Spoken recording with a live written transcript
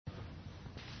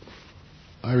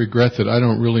I regret that I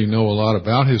don't really know a lot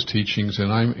about his teachings,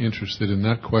 and I'm interested in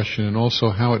that question, and also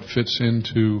how it fits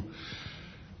into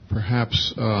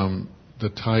perhaps the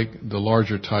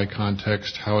larger Thai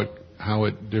context, how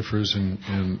it differs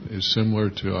and is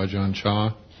similar to Ajahn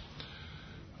Chah.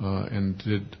 And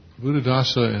did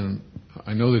Buddhadasa, and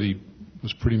I know that he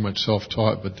was pretty much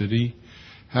self-taught, but did he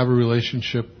have a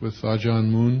relationship with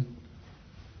Ajahn Mun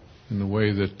in the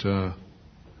way that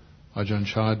Ajahn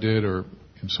Chah did, or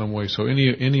in some way? So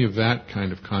any of that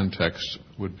kind of context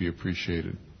would be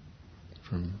appreciated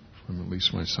from at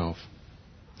least myself.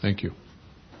 Thank you.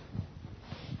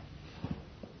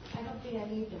 I don't think I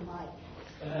need the mic.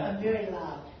 I'm very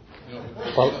loud. No,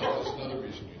 that's another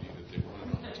reason you need it. They want it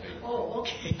on the table. Oh,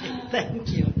 okay. Thank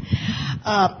you.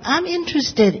 I'm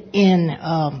interested in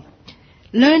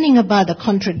learning about the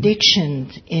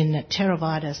contradictions in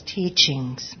Theravada's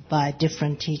teachings by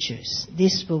different teachers.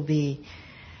 This will be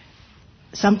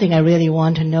something I really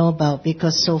want to know about,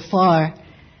 because so far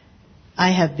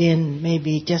I have been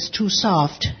maybe just too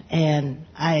soft and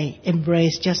I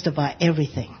embrace just about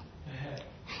everything.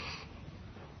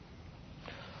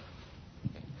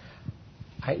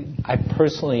 I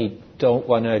personally don't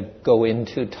want to go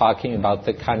into talking about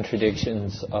the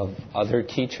contradictions of other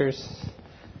teachers.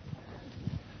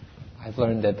 I've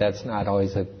learned that that's not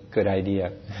always a good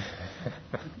idea.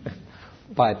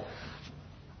 But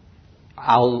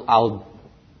I'll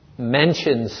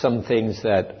mention some things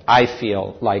that I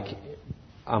feel like,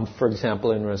 for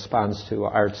example, in response to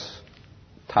Art's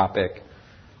topic,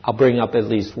 I'll bring up at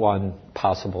least one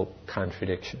possible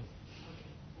contradiction.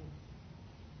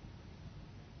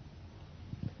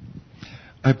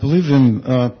 I believe in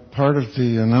part of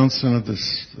the announcement of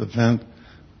this event,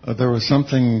 there was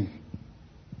something,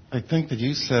 I think, that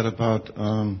you said about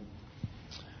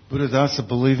Buddhadasa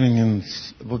believing in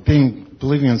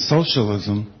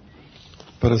socialism,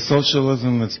 but a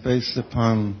socialism that's based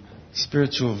upon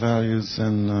spiritual values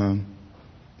and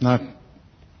not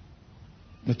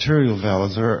material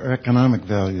values or economic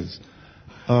values.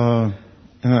 And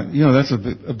that's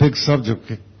a big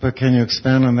subject, but can you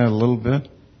expand on that a little bit?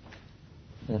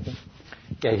 Mm-hmm.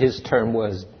 Yeah, his term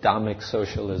was Dhammic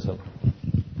socialism.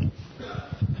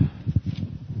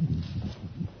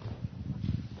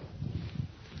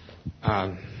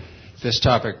 This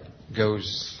topic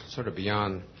goes sort of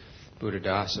beyond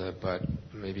Buddhadasa, but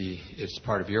maybe it's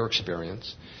part of your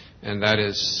experience. And that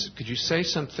is, could you say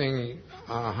something,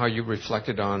 how you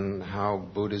reflected on how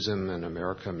Buddhism and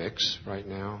America mix right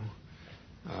now?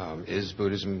 Is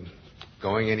Buddhism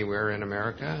going anywhere in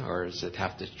America, or does it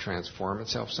have to transform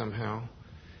itself somehow?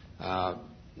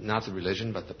 Not the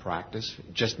religion, but the practice.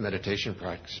 Just meditation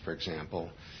practice, for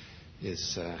example,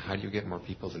 is how do you get more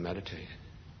people to meditate?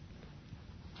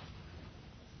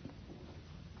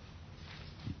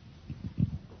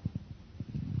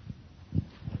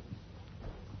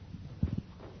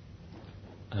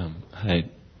 Hi.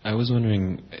 I was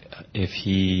wondering if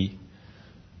he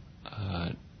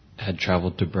had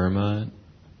traveled to Burma,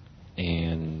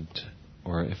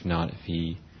 or if not, if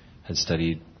he had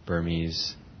studied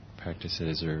Burmese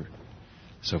practices or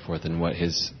so forth, and what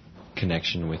his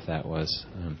connection with that was.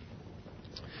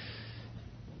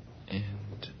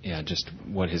 Just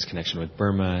what his connection with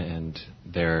Burma and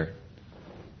their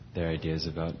ideas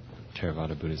about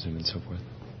Theravada Buddhism and so forth.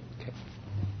 Okay.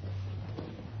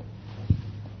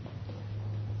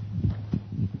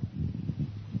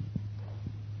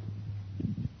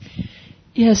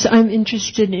 Yes, I'm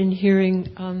interested in hearing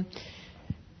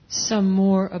some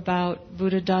more about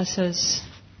Buddhadasa's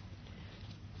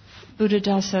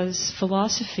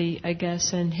philosophy, I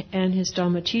guess, and his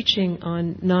Dhamma teaching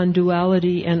on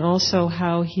non-duality, and also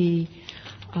how he,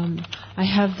 I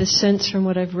have the sense from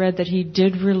what I've read that he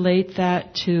did relate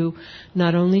that to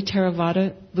not only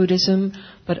Theravada Buddhism,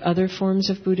 but other forms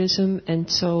of Buddhism,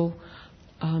 and so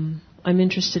I'm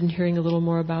interested in hearing a little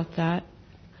more about that.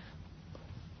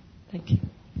 Thank you.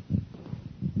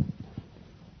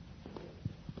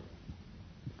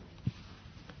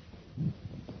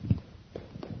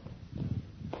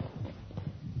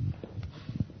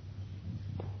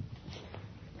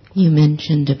 You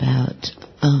mentioned about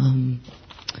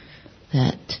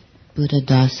that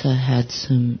Buddhadasa had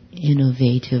some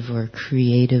innovative or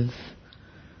creative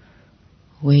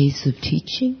ways of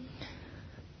teaching.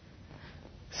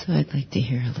 So I'd like to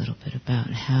hear a little bit about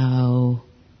how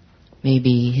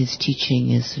maybe his teaching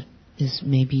is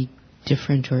maybe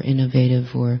different or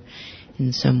innovative, or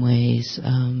in some ways,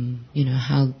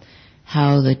 how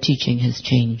the teaching has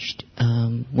changed,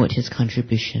 what his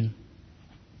contribution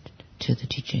to the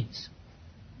teachings.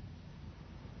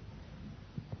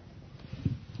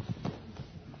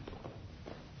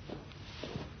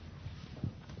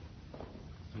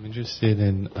 I'm interested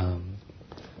in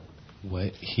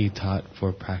what he taught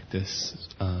for practice,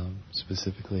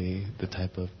 specifically the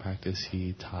type of practice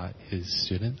he taught his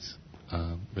students,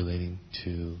 relating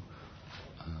to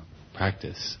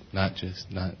practice, not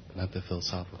the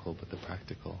philosophical, but the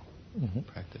practical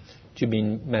practice. Do you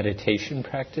mean meditation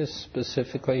practice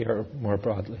specifically, or more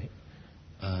broadly?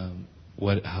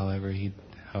 However he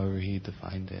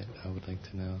defined it, I would like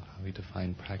to know how he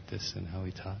defined practice and how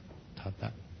he taught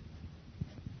that.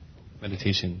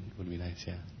 Meditation would be nice,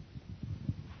 yeah.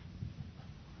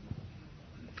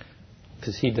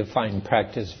 Because he defined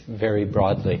practice very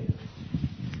broadly.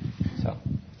 So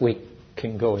we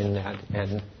can go in that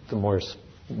and the more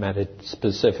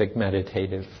specific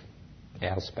meditative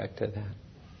aspect of that.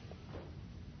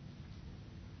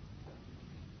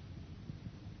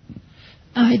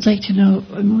 I'd like to know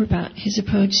more about his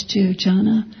approach to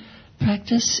jhana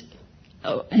practice,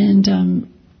 and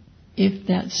if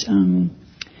that's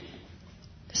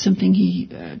something he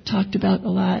talked about a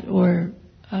lot or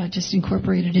just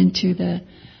incorporated into the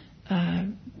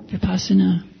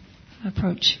Vipassana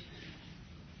approach.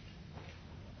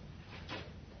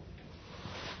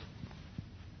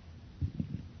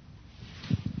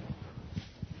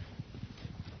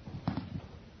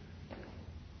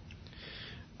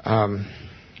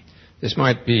 This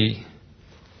might be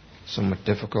somewhat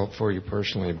difficult for you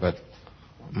personally, but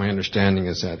my understanding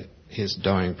is that his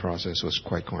dying process was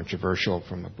quite controversial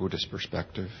from a Buddhist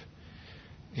perspective.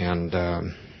 And I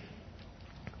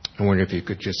wonder if you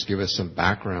could just give us some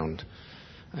background.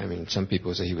 I mean, some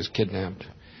people say he was kidnapped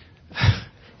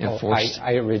and forced.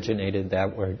 I originated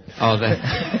that word. Oh,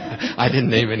 I didn't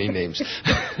name any names.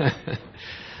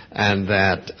 And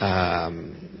that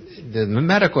the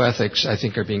medical ethics, I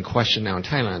think, are being questioned now in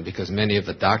Thailand because many of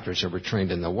the doctors were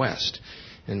trained in the West.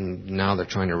 And now they're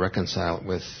trying to reconcile it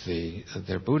with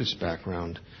their Buddhist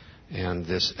background. And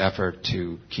this effort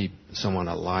to keep someone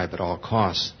alive at all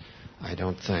costs, I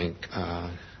don't think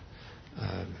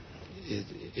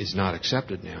is not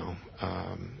accepted now.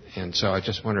 And so I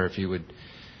just wonder if you would,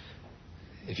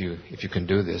 if you can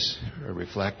do this, or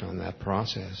reflect on that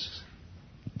process.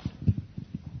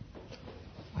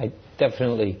 I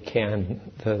definitely can.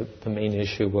 The main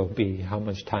issue will be how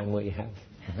much time we have.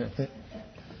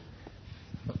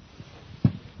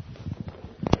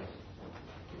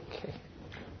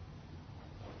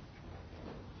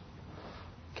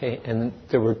 Okay, and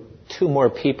there were two more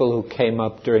people who came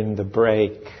up during the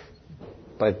break,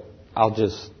 but I'll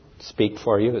just speak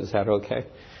for you. Is that okay?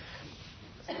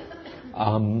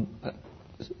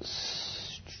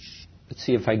 Let's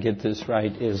see if I get this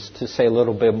right, is to say a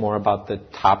little bit more about the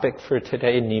topic for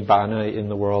today, Nibbana in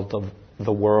the world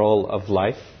of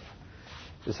life.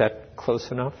 Is that close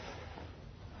enough?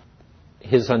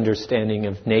 His understanding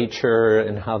of nature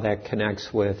and how that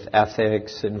connects with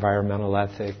ethics, environmental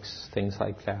ethics, things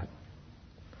like that.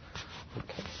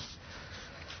 Okay.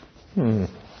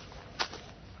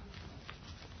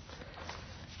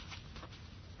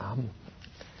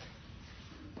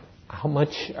 How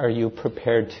much are you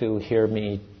prepared to hear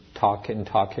me talk and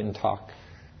talk and talk?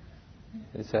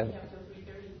 Is that?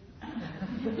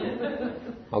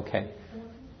 Okay.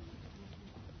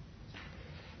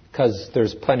 Because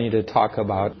there's plenty to talk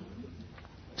about.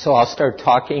 So I'll start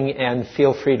talking, and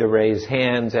feel free to raise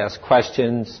hands, ask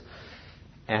questions,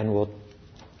 and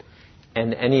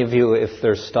any of you, if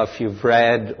there's stuff you've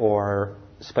read, or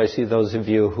especially those of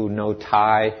you who know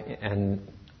Thai and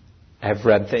have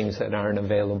read things that aren't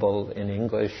available in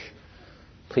English,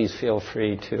 please feel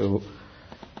free to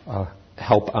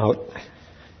help out.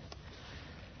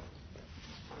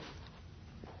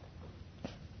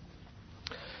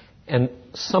 And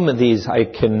some of these I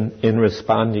can, in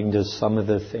responding to some of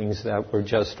the things that were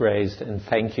just raised, and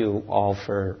thank you all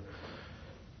for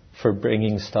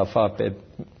bringing stuff up.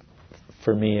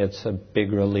 For me, it's a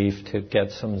big relief to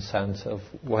get some sense of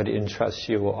what interests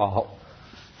you all.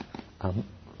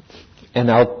 And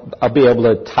I'll be able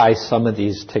to tie some of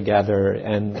these together.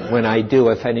 And when I do,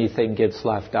 if anything gets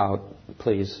left out,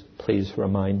 please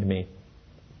remind me.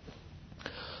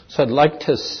 So I'd like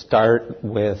to start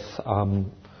with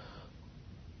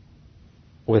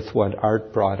what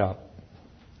Art brought up,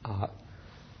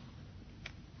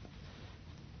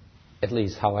 at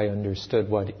least how I understood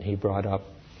what he brought up.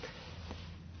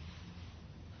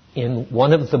 In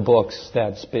one of the books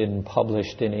that's been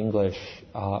published in English,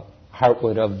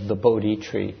 Heartwood of the Bodhi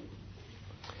Tree,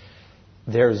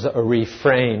 there's a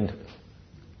refrain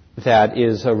that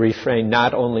is a refrain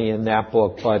not only in that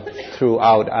book, but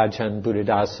throughout Ajahn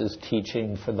Buddhadasa's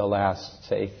teaching for the last,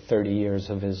 say, 30 years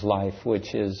of his life,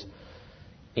 which is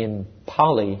in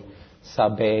Pali,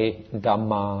 Sabbe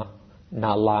Dhamma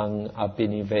nalang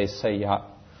abhinivesaya.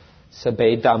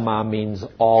 Sabbe Dhamma means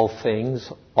all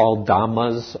things, all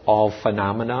Dhammas, all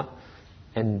phenomena.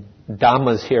 And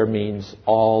Dhammas here means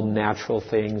all natural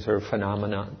things or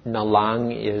phenomena.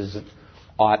 Nalang is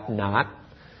ought not.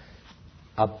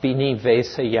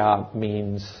 Abhinivesaya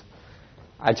means,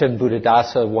 Ajahn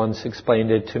Buddhadasa once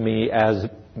explained it to me as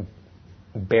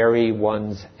bury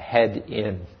one's head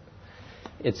in.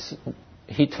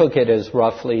 He took it as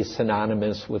roughly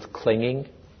synonymous with clinging.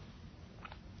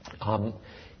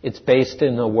 It's based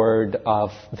in a word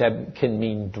that can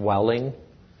mean dwelling.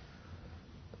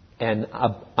 And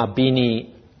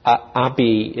abhi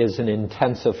is an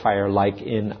intensifier, like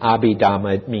in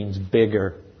abhidhamma it means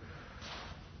bigger.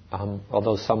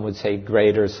 Although some would say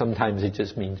greater, sometimes it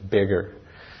just means bigger.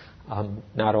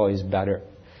 Not always better.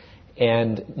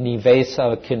 And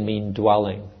nivesa can mean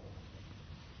dwelling.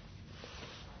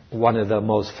 One of the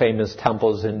most famous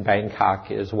temples in Bangkok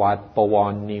is Wat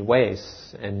Bawan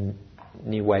Niwes, and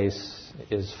Niwes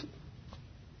is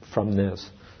from this.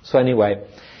 So anyway,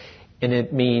 and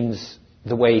it means,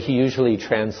 the way he usually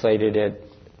translated it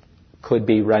could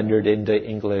be rendered into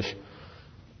English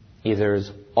either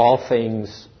as all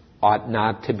things ought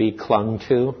not to be clung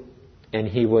to, and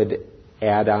he would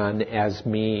add on as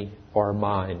me or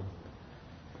mine.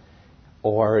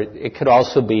 Or it could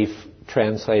also be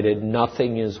translated,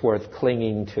 nothing is worth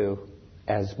clinging to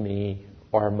as me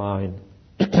or mine.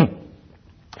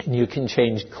 And you can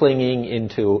change clinging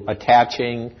into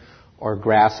attaching or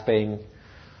grasping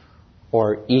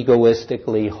or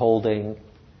egoistically holding.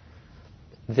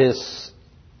 This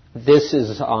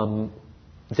is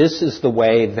the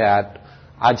way that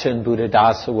Ajahn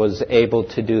Buddhadasa was able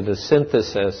to do the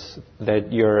synthesis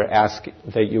that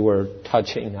you were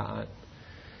touching on.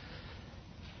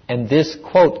 And this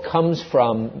quote comes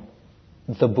from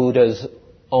the Buddha's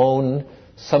own.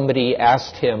 Somebody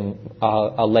asked him,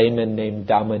 a layman named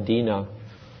Dhammadina,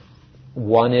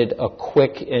 wanted a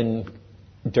quick and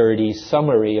dirty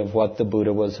summary of what the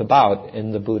Buddha was about.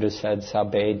 And the Buddha said,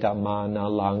 Sabbe Dhamma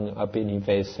nalang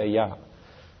abhinivesaya.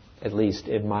 At least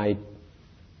in my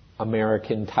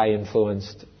American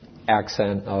Thai-influenced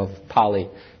accent of Pali.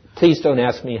 Please don't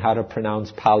ask me how to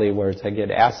pronounce Pali words. I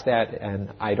get asked that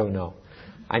and I don't know.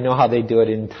 I know how they do it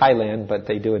in Thailand, but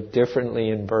they do it differently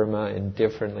in Burma and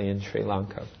differently in Sri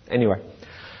Lanka. Anyway,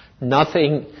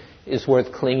 nothing is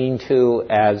worth clinging to,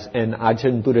 and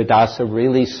Ajahn Buddhadasa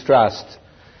really stressed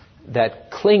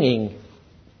that clinging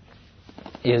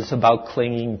is about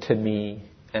clinging to me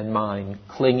and mine.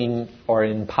 Clinging, or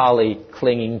in Pali,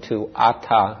 clinging to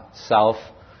atta, self,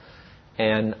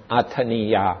 and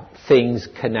attaniya, things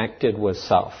connected with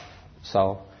self.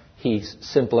 So he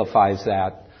simplifies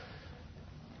that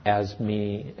as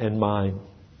me and mine.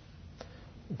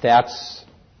 That's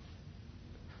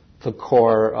the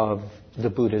core of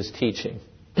the Buddha's teaching.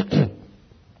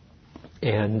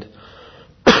 And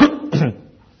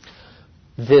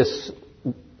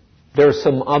there are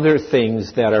some other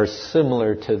things that are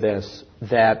similar to this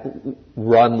that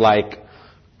run like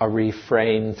a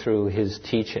refrain through his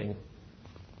teaching.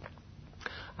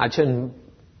 Ajahn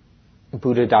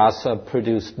Buddhadasa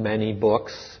produced many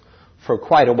books. For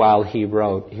quite a while he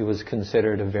wrote. He was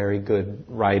considered a very good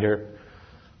writer.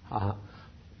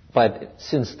 But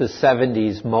since the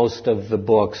 70s, most of the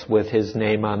books with his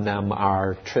name on them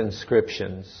are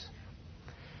transcriptions.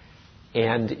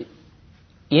 And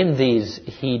in these,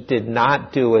 he did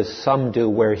not do as some do,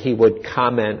 where he would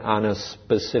comment on a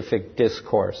specific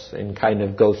discourse and kind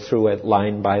of go through it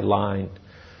line by line,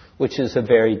 which is a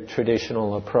very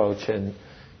traditional approach. And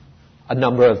a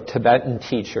number of Tibetan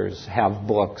teachers have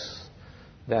books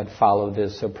that follow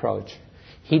this approach.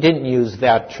 He didn't use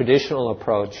that traditional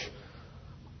approach,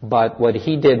 but what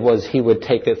he did was he would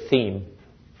take a theme.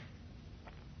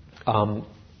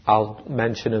 I'll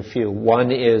mention a few.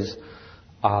 One is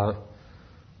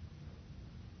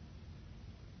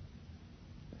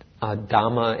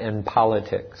Dhamma and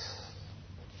politics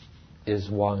is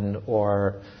one,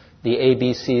 or the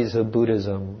ABCs of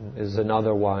Buddhism is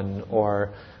another one,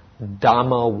 or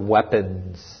Dhamma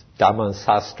weapons, Dhamma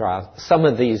Sastra. Some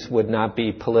of these would not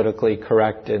be politically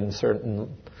correct in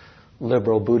certain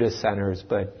liberal Buddhist centers,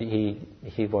 but he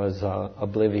was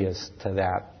oblivious to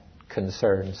that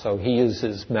concern. So he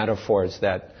uses metaphors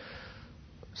that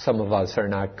some of us are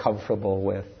not comfortable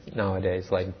with nowadays,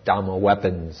 like Dhamma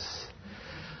weapons.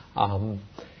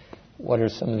 What are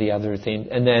some of the other themes?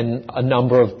 And then a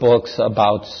number of books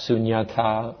about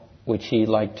sunyata, which he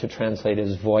liked to translate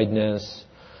as voidness,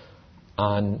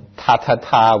 on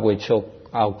tathata, which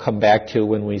I'll come back to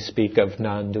when we speak of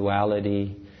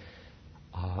non-duality.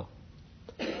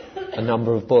 A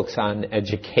number of books on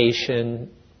education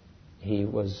He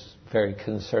was very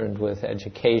concerned with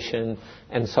education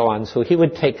and so on. So he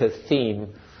would take a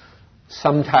theme.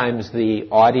 Sometimes the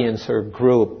audience or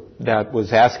group that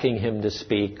was asking him to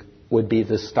speak would be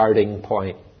the starting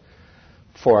point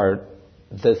for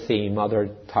the theme. Other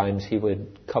times he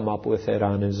would come up with it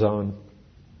on his own.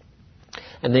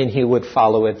 And then he would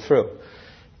follow it through.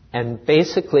 And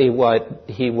basically what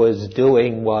he was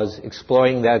doing was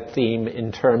exploring that theme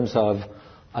in terms of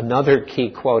another key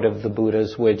quote of the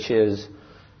Buddha's, which is,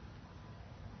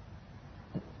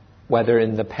 whether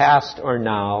in the past or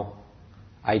now,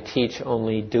 I teach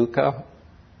only dukkha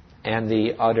and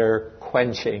the utter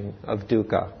quenching of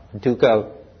dukkha.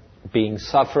 Dukkha being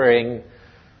suffering,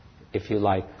 if you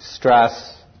like,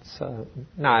 stress. It's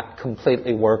not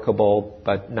completely workable,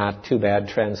 but not too bad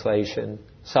translation.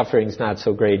 Suffering's not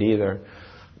so great either.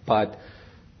 But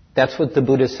that's what the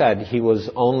Buddha said. He was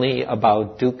only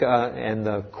about dukkha and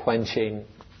the quenching,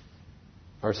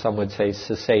 or some would say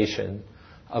cessation,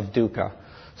 of dukkha.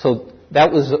 So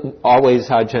that was always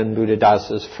Ajahn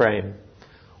Buddhadasa's frame.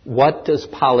 What does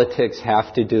politics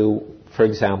have to do, for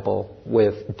example,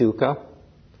 with dukkha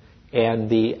and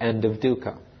the end of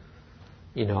dukkha?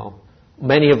 You know,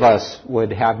 many of us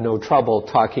would have no trouble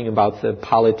talking about the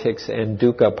politics and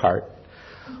dukkha part.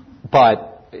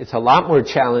 But it's a lot more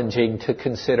challenging to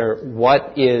consider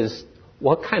what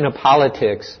kind of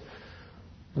politics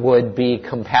would be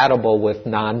compatible with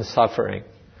non-suffering.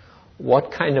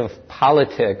 What kind of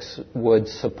politics would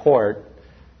support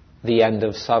the end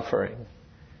of suffering?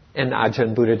 And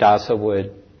Ajahn Buddhadasa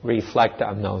would reflect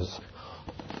on those.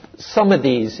 Some of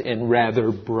these in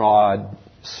rather broad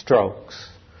strokes.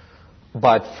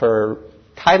 But for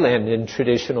Thailand, in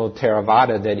traditional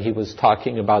Theravada, that he was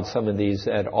talking about some of these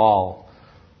at all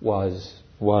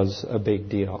was a big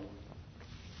deal.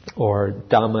 Or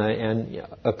Dhamma and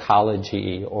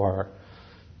ecology, or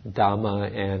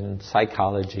Dhamma and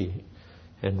psychology,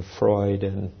 and Freud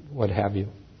and what have you.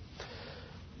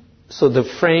 So the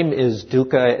frame is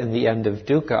dukkha and the end of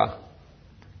dukkha,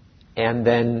 and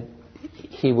then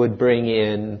he would bring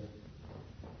in,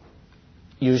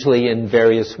 usually in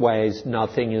various ways,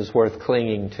 nothing is worth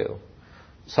clinging to.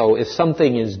 So if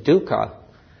something is dukkha,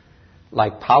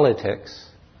 like politics,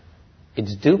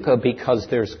 it's dukkha because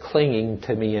there's clinging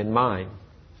to me and mine.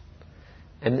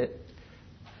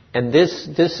 And this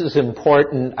is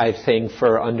important, I think,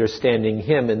 for understanding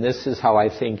him, and this is how I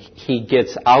think he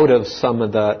gets out of some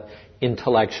of the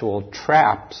intellectual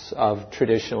traps of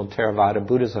traditional Theravada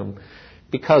Buddhism.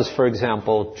 Because, for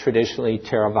example, traditionally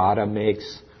Theravada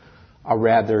makes a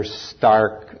rather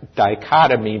stark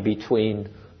dichotomy between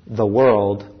the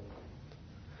world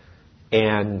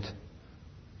and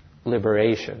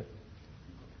liberation.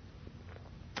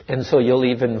 And so you'll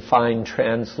even find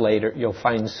you'll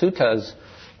find suttas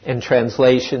and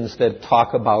translations that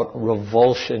talk about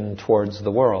revulsion towards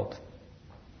the world.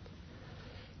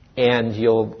 And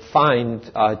you'll find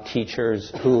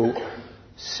teachers who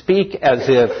speak as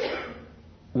if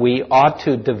we ought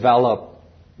to develop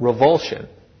revulsion.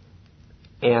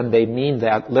 And they mean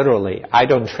that literally. I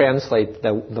don't translate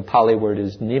the Pali word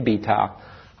as nibbita.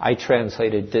 I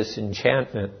translate it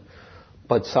disenchantment.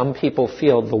 But some people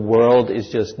feel the world is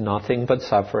just nothing but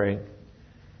suffering.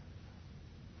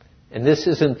 And this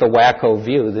isn't the wacko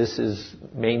view. This is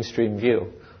mainstream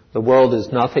view. The world is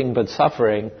nothing but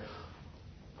suffering.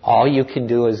 All you can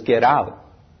do is get out.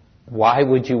 Why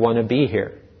would you want to be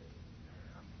here?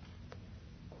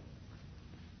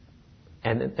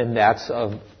 And that's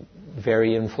a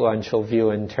very influential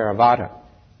view in Theravada.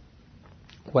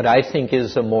 What I think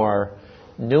is a more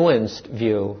nuanced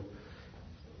view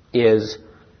is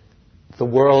the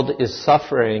world is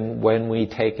suffering when we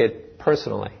take it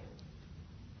personally.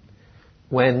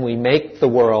 When we make the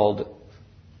world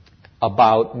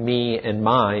about me and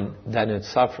mine, then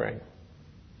it's suffering.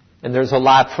 And there's a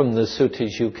lot from the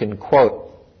suttas you can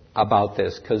quote about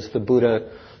this, because the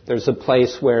Buddha, there's a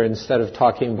place where instead of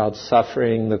talking about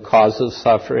suffering, the cause of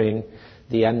suffering,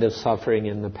 the end of suffering,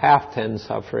 and the path to end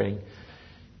suffering,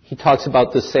 he talks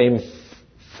about the same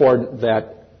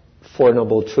that Four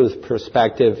Noble Truth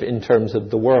perspective in terms of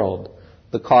the world,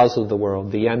 the cause of the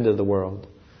world, the end of the world,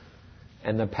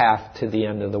 and the path to the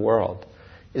end of the world.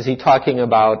 Is he talking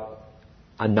about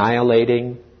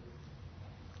annihilating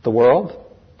the world,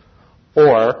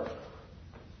 or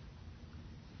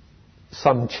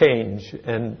some change,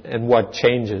 and what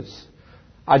changes?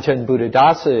 Ajahn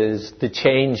Buddhadasa is, the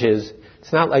change is,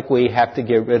 it's not like we have to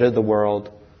get rid of the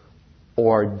world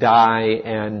or die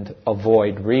and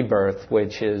avoid rebirth,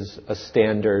 which is a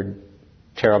standard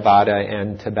Theravada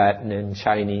and Tibetan and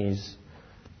Chinese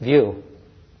view.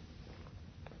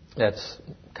 That's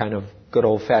kind of good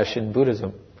old-fashioned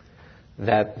Buddhism.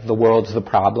 that the world's the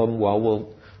problem.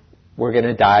 Well, we're going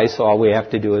to die, so all we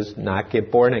have to do is not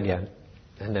get born again.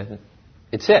 And then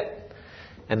it's it.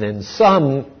 And then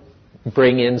some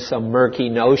bring in some murky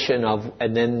notion of,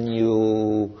 and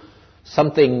then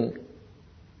something,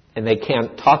 and they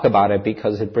can't talk about it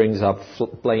because it brings up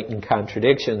blatant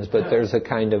contradictions, but there's a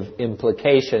kind of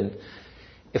implication.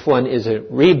 If one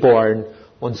isn't reborn,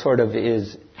 one sort of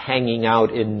is hanging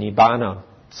out in nibbana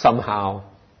somehow,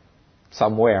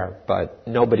 somewhere, but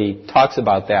nobody talks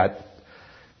about that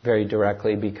very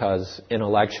directly because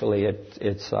intellectually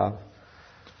it's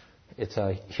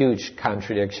a huge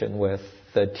contradiction with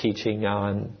the teaching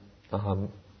on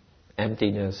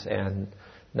emptiness and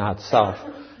not self.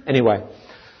 Anyway,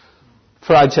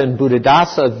 for Ajahn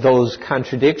Buddhadasa, those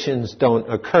contradictions don't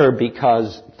occur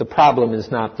because the problem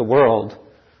is not the world.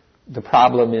 The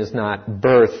problem is not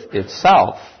birth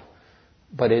itself,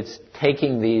 but it's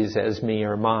taking these as me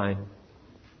or mine.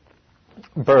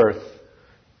 Birth,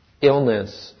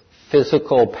 illness,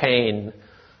 physical pain,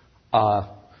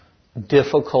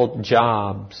 difficult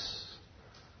jobs,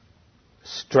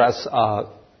 stress,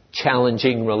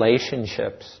 challenging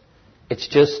relationships. It's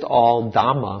just all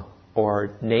Dhamma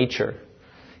or nature.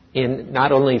 In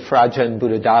not only for Ajahn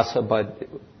Buddhadasa, but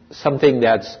something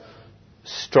that's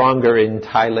stronger in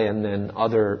Thailand than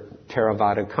other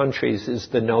Theravada countries is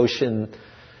the notion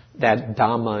that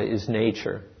Dhamma is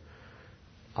nature.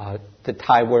 The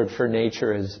Thai word for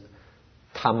nature is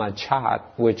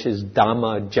Dhammachat, which is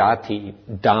Dhamma Jati,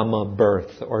 Dhamma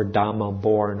birth, or Dhamma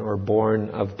born, or born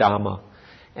of Dhamma.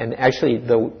 And actually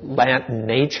the Latin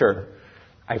nature,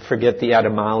 I forget the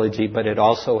etymology, but it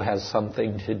also has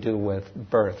something to do with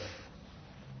birth.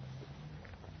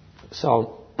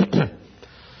 So,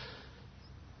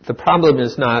 the problem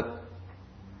is not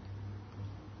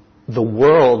the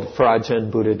world for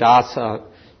Ajahn Buddhadasa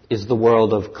is the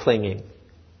world of clinging.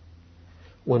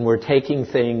 When we're taking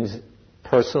things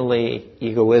personally,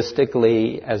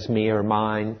 egoistically, as me or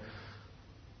mine,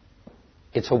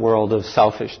 it's a world of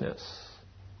selfishness.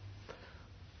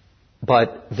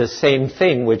 But the same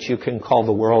thing, which you can call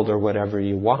the world or whatever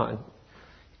you want,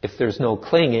 if there's no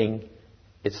clinging,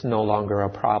 it's no longer a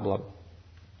problem.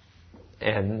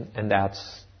 And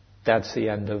that's the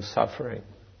end of suffering.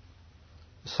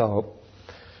 So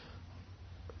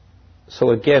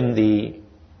again,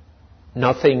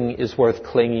 nothing is worth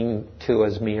clinging to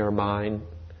as me or mine.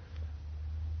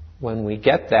 When we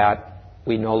get that,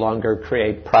 we no longer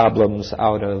create problems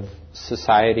out of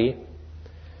society.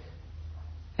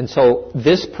 And so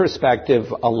this perspective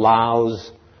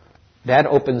that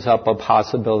opens up a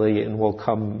possibility, and we'll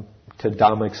come to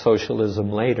Dhammic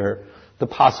socialism later, the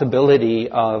possibility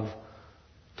of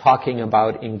talking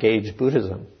about engaged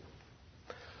Buddhism.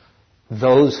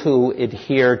 Those who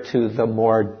adhere to the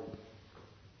more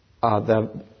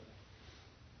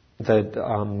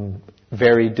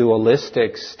very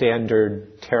dualistic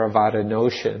standard Theravada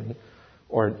notion,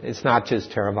 or it's not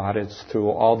just Theravada, it's through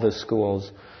all the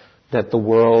schools, that the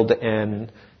world and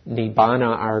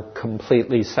Nibbana are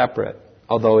completely separate.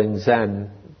 Although in Zen,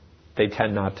 they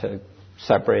tend not to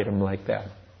separate them like that.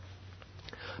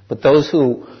 But those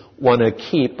who want to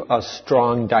keep a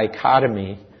strong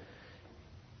dichotomy,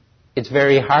 it's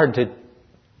very hard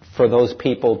for those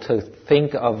people to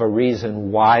think of a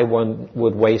reason why one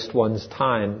would waste one's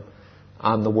time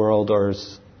on the world or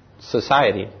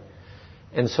society.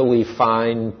 And so we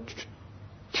find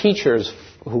teachers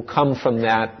who come from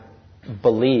that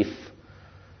belief,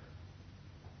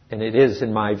 and it is,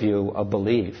 in my view, a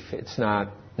belief. It's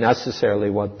not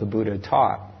necessarily what the Buddha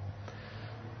taught.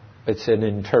 It's an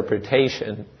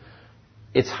interpretation.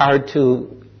 It's hard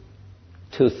to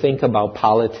think about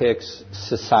politics,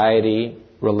 society,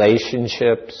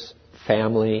 relationships,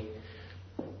 family,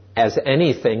 as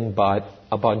anything but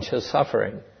a bunch of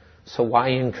suffering. So why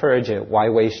encourage it? Why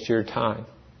waste your time?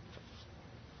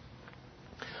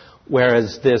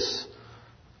 Whereas this,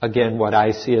 again, what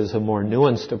I see as a more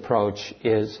nuanced approach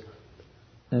is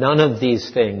none of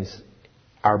these things,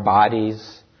 our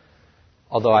bodies,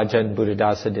 although Ajahn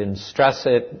Buddhadasa didn't stress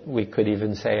it, we could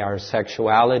even say our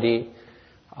sexuality,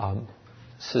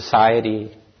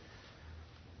 society,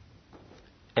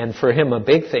 and for him a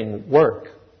big thing, work,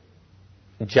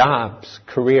 jobs,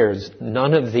 careers,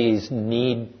 none of these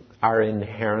are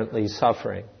inherently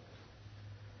suffering.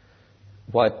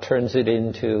 What turns it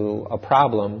into a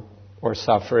problem or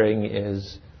suffering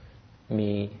is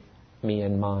me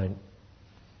and mine.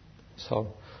 So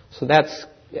that's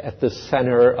at the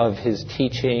center of his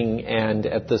teaching and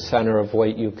at the center of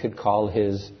what you could call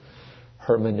his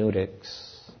hermeneutics.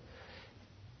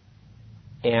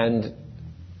 And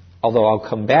although I'll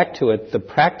come back to it, the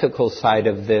practical side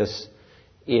of this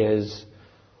is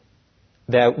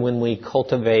that when we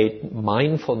cultivate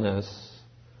mindfulness,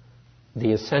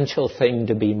 the essential thing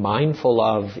to be mindful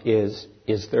of is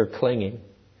there clinging?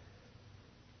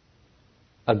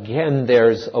 Again,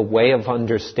 there's a way of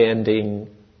understanding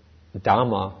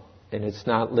Dhamma, and it's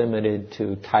not limited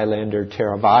to Thailand or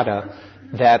Theravada,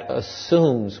 that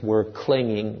assumes we're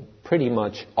clinging pretty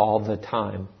much all the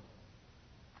time.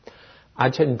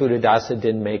 Ajahn Buddhadasa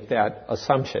didn't make that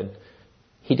assumption.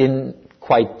 He didn't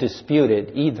quite dispute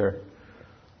it either.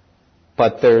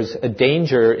 But there's a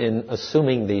danger in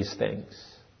assuming these things.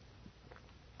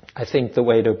 I think the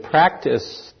way to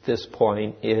practice this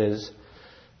point is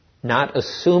not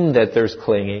assume that there's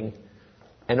clinging,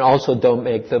 and also don't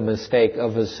make the mistake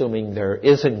of assuming there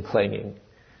isn't clinging.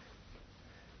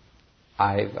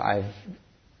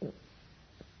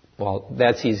 Well,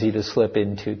 that's easy to slip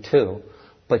into too.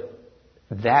 But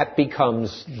that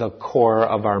becomes the core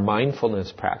of our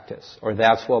mindfulness practice, or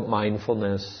that's what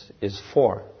mindfulness is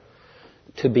for.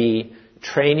 To be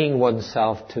training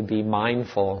oneself to be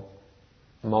mindful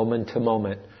moment to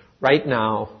moment. Right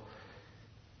now,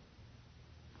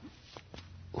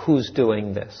 who's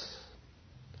doing this?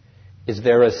 Is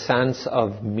there a sense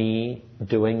of me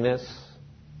doing this?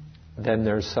 Then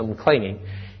there's some clinging.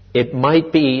 It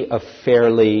might be a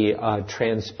fairly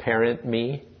transparent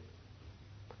me,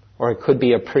 or it could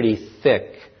be a pretty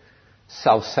thick,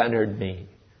 self-centered me.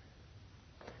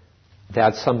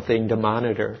 That's something to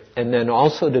monitor. And then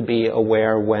also to be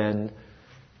aware when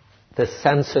the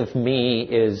sense of me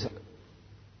is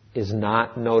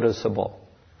not noticeable.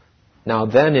 Now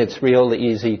then it's real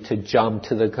easy to jump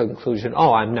to the conclusion,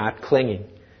 oh, I'm not clinging.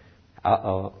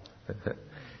 Uh-oh.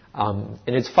 And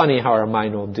it's funny how our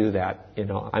mind will do that,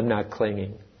 I'm not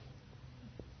clinging.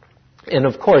 And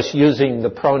of course, using the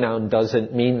pronoun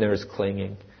doesn't mean there's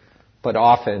clinging, but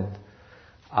often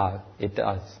it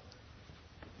does.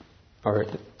 Or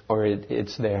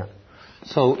it's there.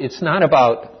 So it's not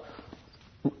about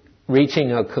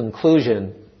reaching a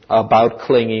conclusion about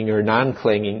clinging or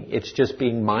non-clinging. It's just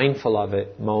being mindful of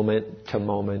it moment to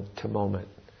moment to moment.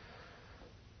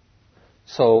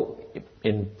 So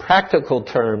in practical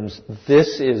terms,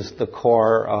 this is the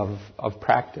core of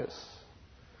practice.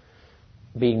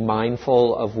 Being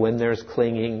mindful of when there's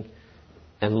clinging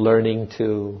and learning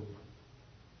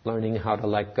how to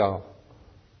let go.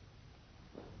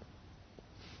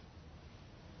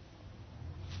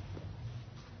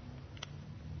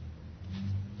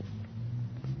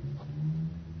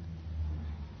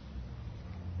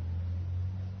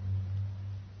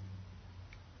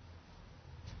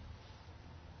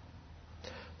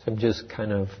 So I'm just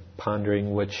kind of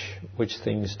pondering which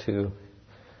things to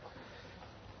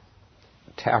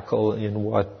tackle in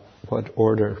what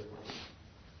order.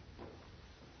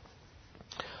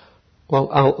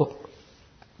 Well,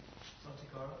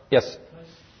 yes. Just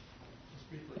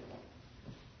briefly.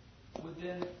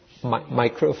 Within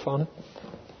microphone.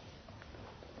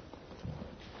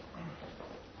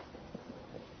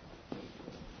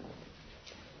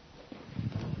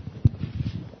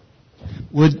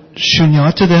 Would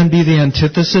shunyata then be the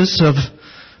antithesis of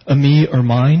a me or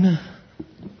mine?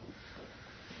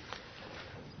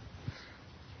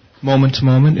 Moment to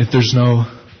moment, if there's no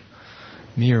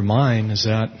me or mine, is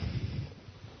that?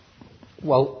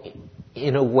 Well,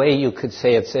 in a way you could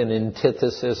say it's an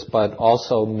antithesis, but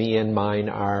also me and mine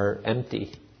are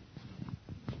empty.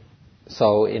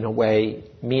 So in a way,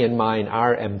 me and mine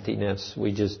are emptiness,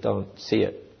 we just don't see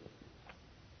it.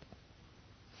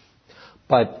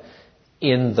 But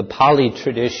in the Pali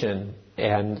tradition,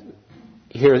 and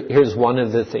here's one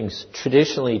of the things,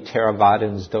 traditionally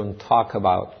Theravadins don't talk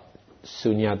about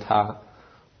sunyata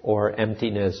or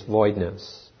emptiness,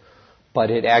 voidness, but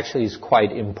it actually is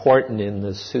quite important in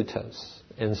the suttas.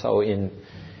 And so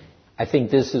I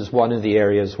think this is one of the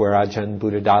areas where Ajahn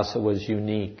Buddhadasa was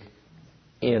unique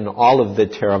in all of the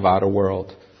Theravada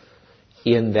world,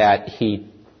 in that he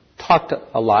talked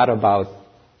a lot about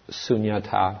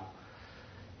sunyata,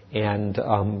 and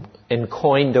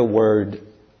coined a word,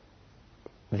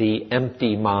 the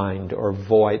empty mind or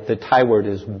void. The Thai word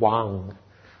is wang.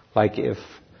 Like if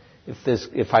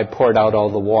I poured out all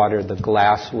the water, the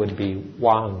glass would be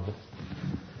wang.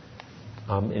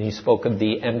 And he spoke of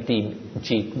the empty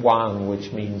jit wang,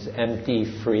 which means empty,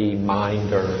 free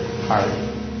mind or heart.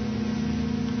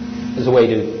 As a way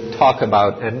to talk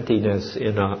about emptiness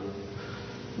in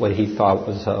what he thought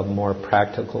was a more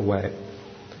practical way.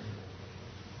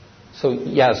 So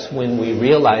yes, when we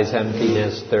realize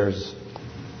emptiness,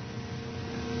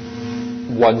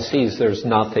 one sees there's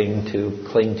nothing to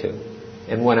cling to.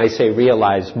 And when I say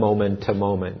realize, moment to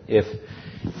moment, if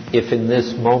if in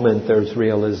this moment there's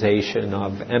realization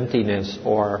of emptiness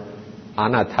or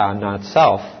anatta, not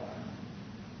self,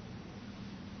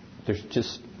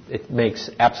 it makes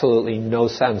absolutely no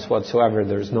sense whatsoever.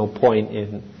 There's no point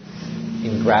in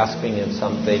grasping at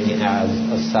something as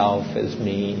a self, as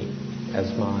me,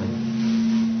 as mine.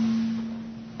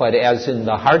 But as in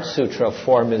the Heart Sutra,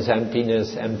 form is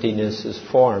emptiness, emptiness is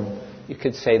form, you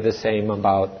could say the same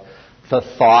about the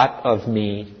thought of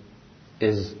me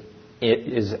is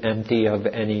empty of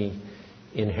any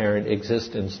inherent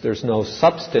existence. There's no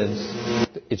substance.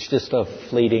 It's just a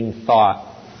fleeting thought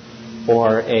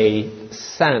or a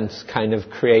sense kind of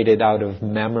created out of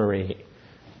memory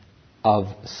of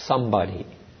somebody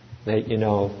that,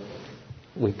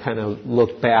 we kind of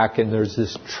look back and there's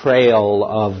this trail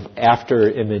of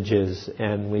after images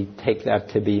and we take that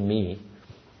to be me.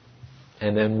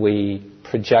 And then we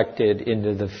project it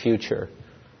into the future,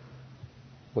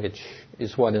 which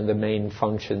is one of the main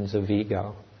functions of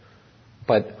ego.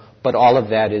 But all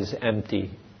of that is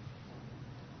empty.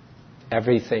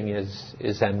 Everything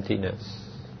is emptiness.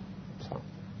 So.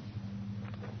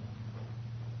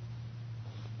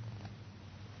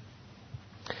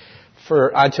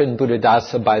 For Ajahn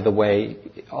Buddhadasa, by the way,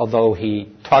 although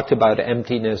he talked about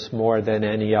emptiness more than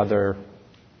any other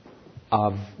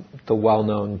of the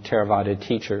well-known Theravada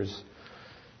teachers,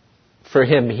 for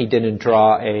him he didn't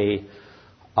draw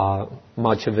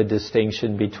much of a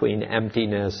distinction between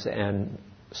emptiness and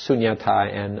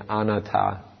sunyata and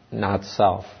anatta, not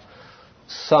self.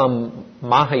 Some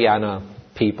Mahayana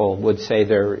people would say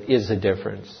there is a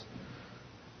difference.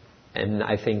 And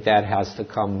I think that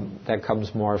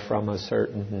comes more from a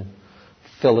certain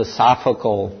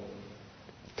philosophical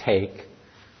take,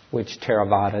 which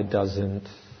Theravada doesn't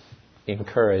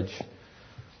encourage.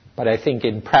 But I think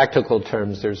in practical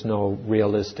terms, there's no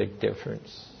realistic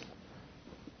difference.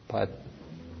 But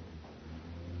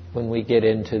when we get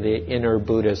into the inner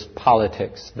Buddhist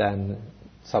politics, then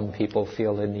some people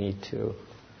feel the need to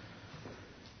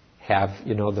have,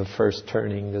 the first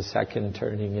turning, the second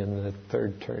turning, and the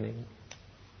third turning.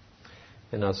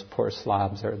 And us poor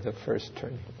slobs are the first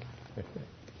turning.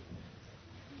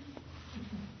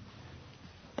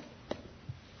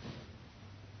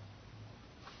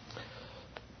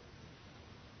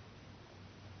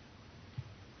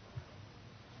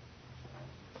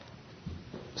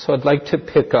 So I'd like to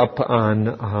pick up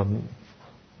on,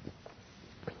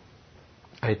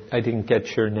 I didn't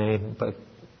get your name, but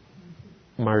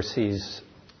Marcy's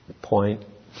point,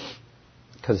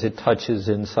 because it touches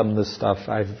in some of the stuff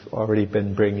I've already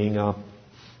been bringing up.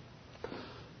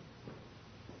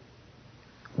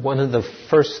 One of the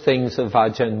first things of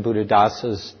Ajahn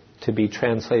Buddhadasa's to be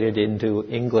translated into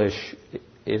English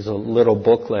is a little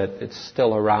booklet. It's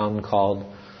still around, called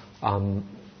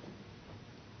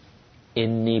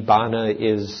In Nibbana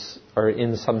is, or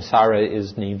In Samsara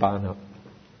is Nibbana.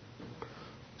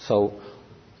 So,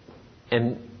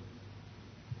 and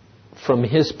from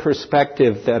his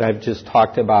perspective that I've just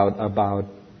talked about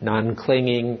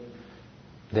non-clinging,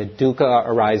 that dukkha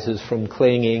arises from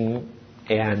clinging,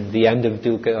 and the end of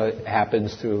dukkha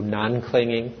happens through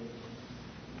non-clinging.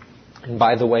 And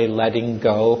by the way, letting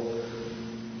go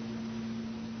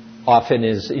often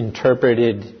is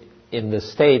interpreted in the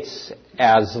States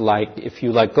as like, if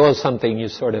you let go of something, you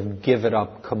sort of give it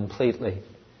up completely.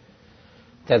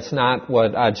 That's not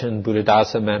what Ajahn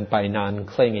Buddhadasa meant by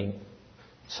non-clinging.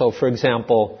 So, for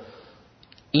example,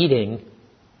 eating,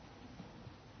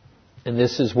 and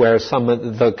this is where some of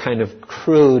the kind of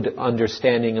crude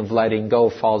understanding of letting go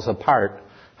falls apart.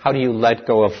 How do you let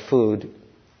go of food?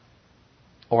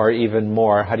 Or even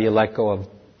more, how do you let go of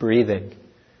breathing?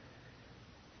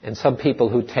 And some people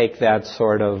who take that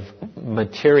sort of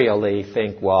materially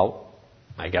think, well,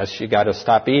 I guess you got to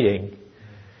stop eating,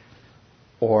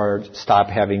 or stop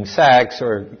having sex,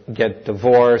 or get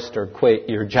divorced, or quit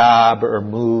your job, or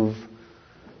move.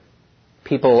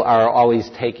 People are always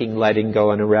taking letting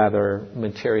go in a rather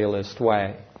materialist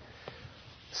way.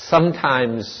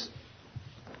 Sometimes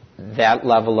that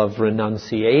level of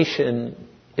renunciation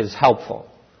is helpful,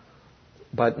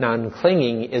 but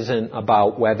non-clinging isn't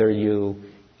about whether you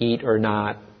eat or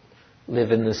not,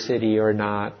 live in the city or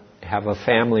not, have a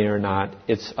family or not.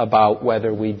 It's about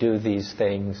whether we do these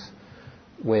things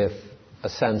with a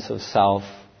sense of self,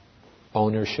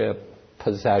 ownership,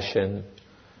 possession,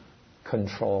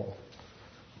 control,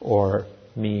 or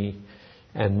me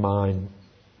and mine.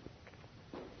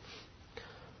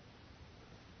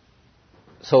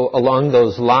 So along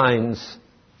those lines,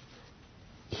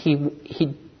 he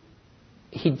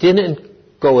didn't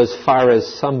go as far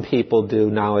as some people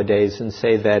do nowadays and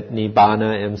say that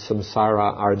Nibbana and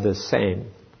Samsara are the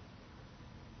same.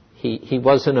 He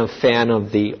wasn't a fan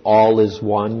of the all is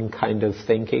one kind of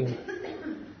thinking.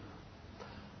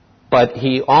 But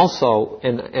he also,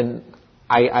 and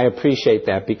I appreciate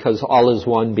that, because all is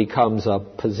one becomes a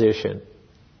position.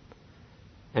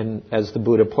 And as the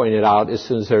Buddha pointed out, as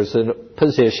soon as there's a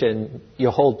position,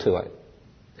 you hold to it.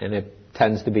 And it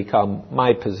tends to become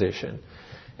my position.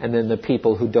 And then the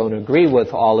people who don't agree with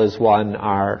all is one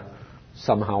are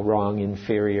somehow wrong,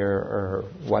 inferior, or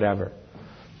whatever.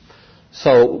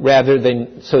 So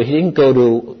he didn't go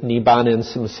to Nibbana and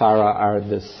Samsara are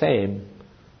the same,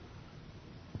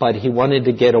 but he wanted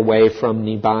to get away from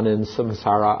Nibbana and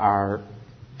Samsara are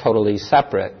totally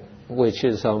separate, which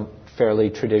is a fairly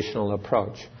traditional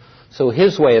approach. So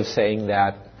his way of saying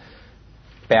that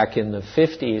back in the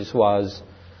 50s was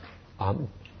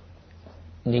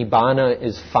Nibbana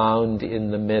is found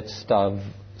in the midst of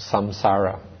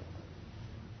samsara.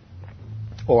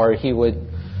 Or I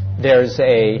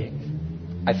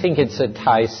think it's a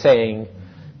Thai saying,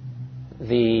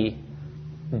 the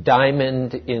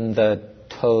diamond in the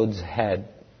toad's head,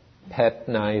 pet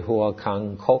nai hua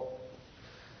kang kok.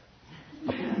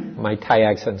 My Thai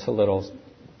accent's a little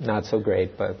not so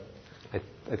great, but I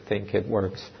think it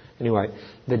works. Anyway,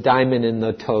 the diamond in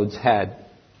the toad's head.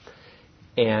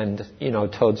 And,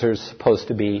 toads are supposed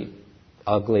to be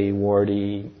ugly,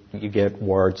 warty, you get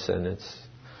warts,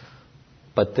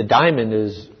 but the diamond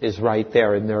is right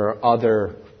there, and there are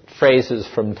other phrases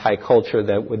from Thai culture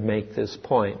that would make this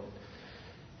point.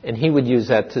 And he would use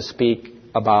that to speak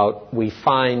about we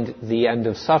find the end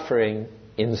of suffering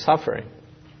in suffering.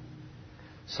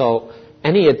 So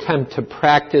any attempt to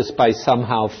practice by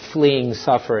somehow fleeing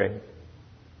suffering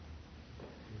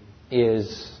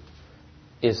is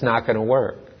not going to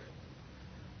work.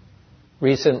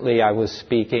 Recently I was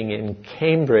speaking in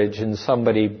Cambridge and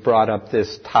somebody brought up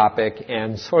this topic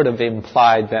and sort of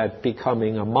implied that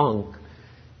becoming a monk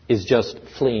is just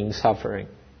fleeing suffering.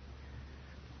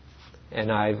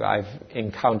 And I've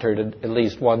encountered at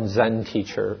least one Zen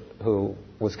teacher who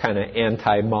was kind of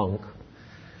anti-monk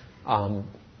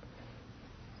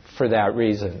for that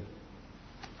reason.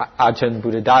 Ajahn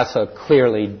Buddhadasa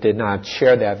clearly did not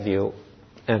share that view,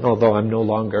 and although I'm no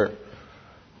longer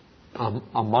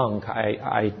a monk,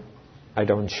 I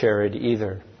don't share it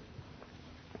either.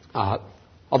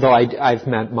 Although I've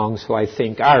met monks who I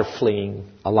think are fleeing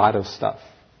a lot of stuff,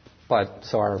 but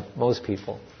so are most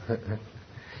people.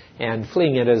 And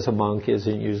fleeing it as a monk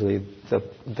isn't usually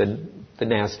the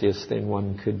nastiest thing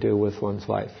one could do with one's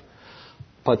life.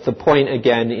 But the point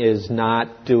again is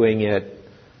not doing it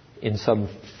in some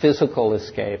physical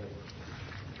escape,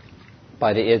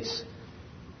 but it's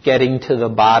getting to the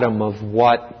bottom of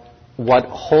what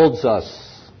holds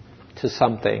us to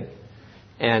something.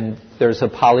 And there's a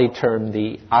Pali term,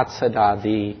 the atsada,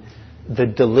 the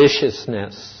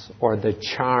deliciousness or the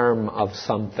charm of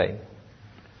something.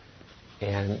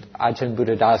 And Ajahn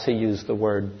Buddhadasa used the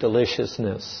word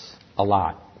deliciousness a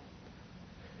lot.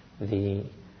 The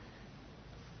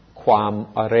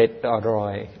kwam aret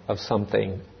aroy of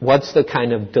something. What's the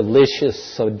kind of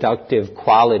delicious, seductive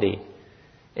quality?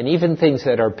 And even things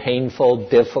that are painful,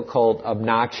 difficult,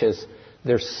 obnoxious,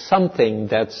 there's something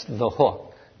that's the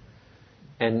hook.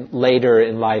 And later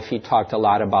in life he talked a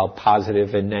lot about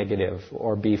positive and negative,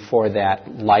 or before that,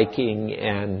 liking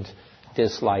and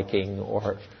disliking,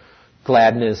 or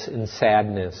gladness and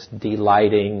sadness,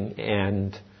 delighting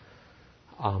and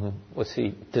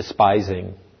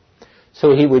despising.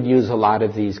 So he would use a lot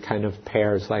of these kind of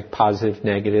pairs, like positive,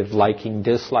 negative, liking,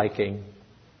 disliking.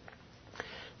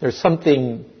 There's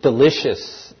something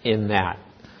delicious in that.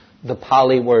 The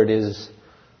Pali word is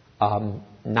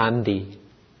nandi,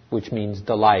 which means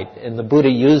delight. And the Buddha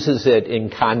uses it in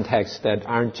contexts that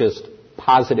aren't just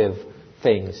positive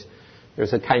things.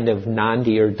 There's a kind of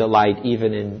nandi or delight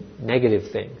even in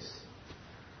negative things.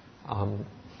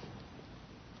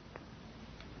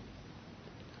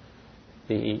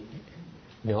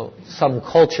 Some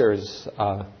cultures,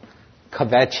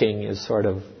 kvetching is sort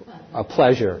of a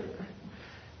pleasure.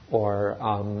 Or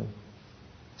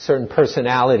certain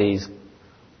personalities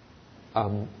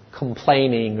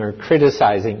complaining or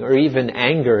criticizing or even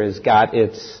anger has got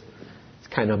its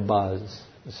kind of buzz.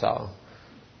 So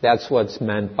that's what's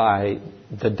meant by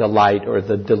the delight or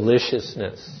the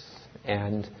deliciousness.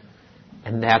 And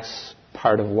that's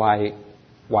part of why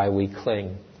we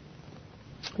cling.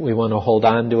 We want to hold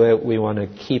on to it. We want to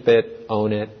keep it,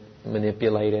 own it,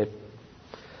 manipulate it.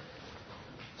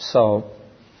 So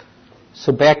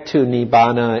back to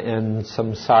Nibbana and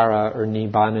Samsara, or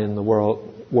Nibbana in the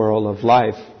world of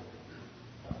life.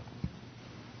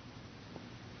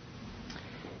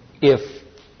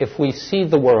 If we see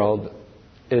the world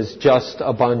is just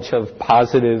a bunch of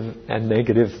positive and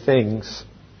negative things.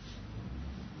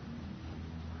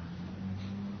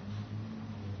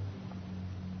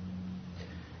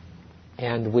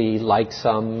 And we like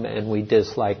some and we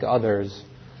dislike others,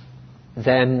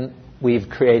 then we've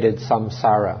created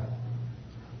samsara.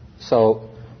 So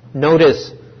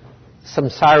notice,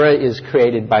 samsara is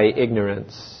created by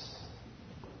ignorance.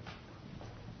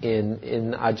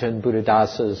 In Ajahn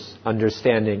Buddhadasa's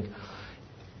understanding,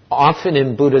 often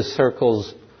in Buddhist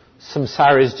circles,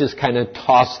 samsara is just kind of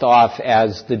tossed off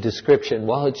as the description.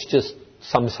 Well, it's just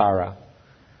samsara.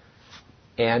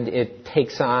 And it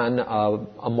takes on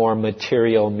a more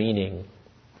material meaning.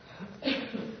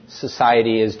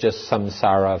 Society is just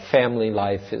samsara. Family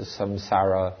life is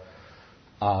samsara.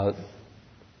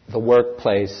 The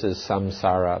workplace is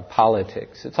samsara.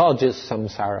 Politics. It's all just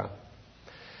samsara.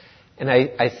 And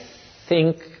I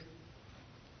think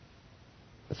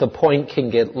the point can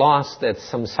get lost that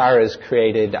samsara is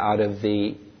created out of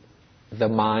the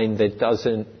mind that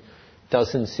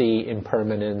doesn't see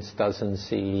impermanence, doesn't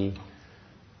see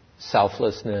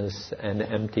selflessness and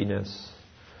emptiness,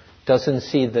 doesn't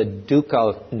see the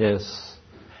dukkha-ness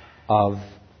of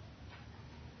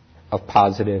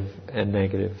positive and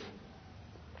negative.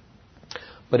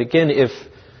 But again, if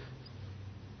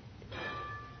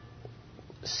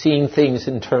seeing things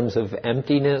in terms of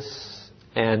emptiness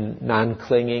and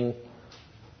non-clinging,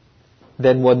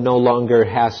 then one no longer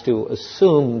has to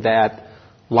assume that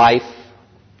life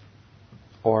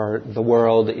or the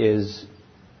world is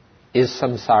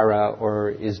samsara or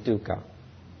is dukkha.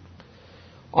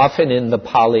 Often in the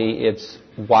Pali it's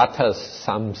vata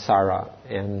samsara,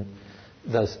 and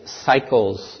the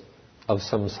cycles of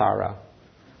samsara.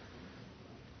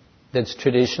 That's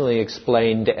traditionally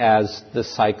explained as the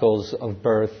cycles of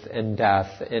birth and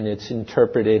death, and it's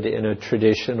interpreted in a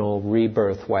traditional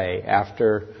rebirth way.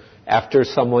 After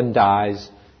someone dies,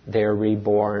 they're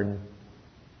reborn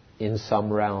in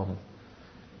some realm.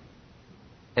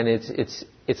 And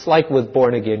it's like with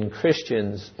born-again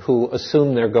Christians who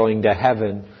assume they're going to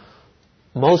heaven.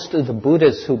 Most of the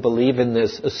Buddhists who believe in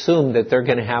this assume that they're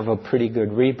going to have a pretty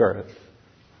good rebirth.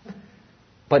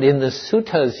 But in the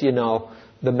suttas,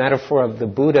 the metaphor of the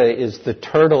Buddha is the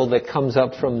turtle that comes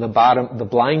up from the bottom, the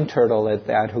blind turtle at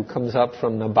that, who comes up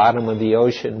from the bottom of the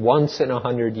ocean once in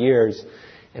 100 years.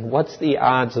 And what's the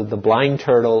odds of the blind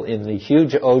turtle in the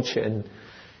huge ocean,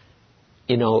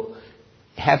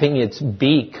 having its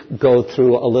beak go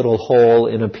through a little hole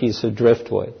in a piece of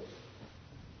driftwood?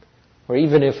 Or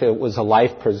even if it was a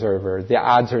life preserver, the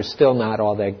odds are still not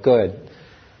all that good.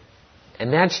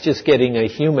 And that's just getting a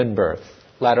human birth,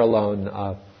 let alone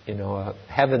a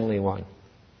heavenly one.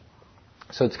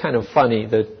 So it's kind of funny.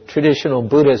 The traditional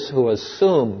Buddhists who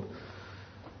assume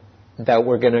that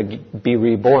we're going to be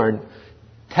reborn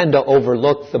tend to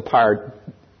overlook the part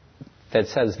that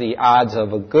says the odds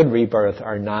of a good rebirth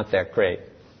are not that great.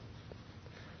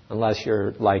 Unless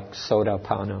you're like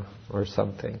Sotapanna or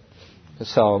something.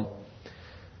 So,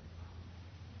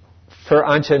 for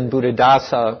Ajahn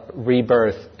Buddhadasa,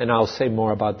 rebirth, and I'll say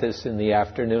more about this in the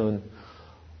afternoon,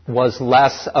 was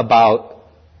less about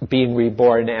being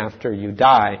reborn after you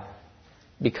die,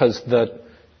 because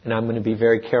and I'm going to be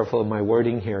very careful in my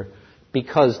wording here,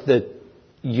 because the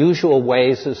usual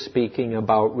ways of speaking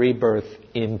about rebirth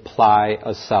imply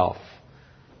a self.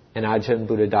 And Ajahn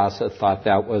Buddhadasa thought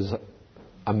that was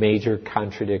a major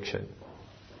contradiction.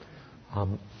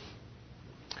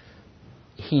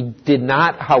 He did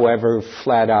not, however,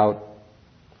 flat out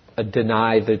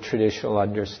deny the traditional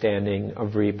understanding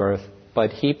of rebirth,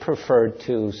 but he preferred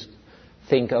to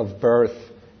think of birth,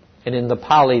 and in the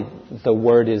Pali the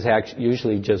word is actually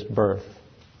usually just birth.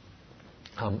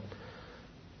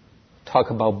 Talk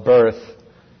about birth,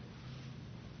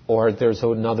 or there's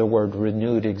another word,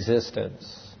 renewed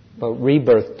existence. But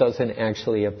rebirth doesn't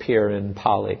actually appear in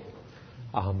Pali,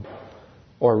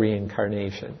 or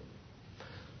reincarnation.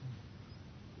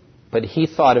 But he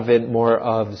thought of it more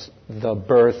of the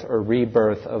birth or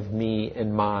rebirth of me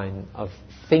and mine, of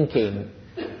thinking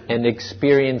and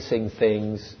experiencing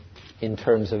things in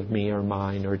terms of me or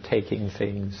mine, or taking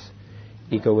things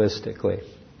egoistically.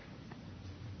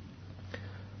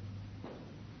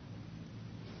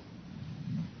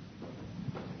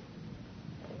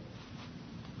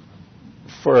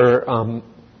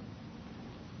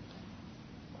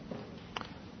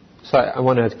 So I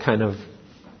want to kind of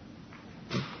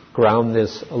ground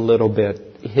this a little bit.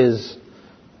 He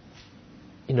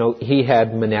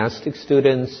had monastic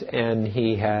students and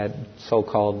he had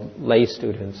so-called lay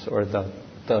students, or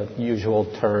the usual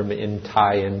term in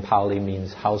Thai and Pali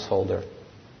means householder.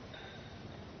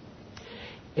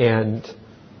 And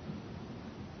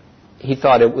he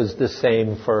thought it was the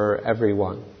same for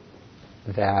everyone,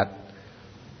 that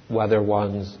whether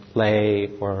one's lay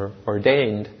or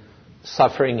ordained,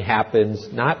 suffering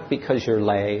happens not because you're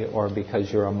lay or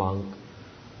because you're a monk,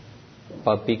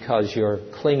 but because you're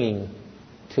clinging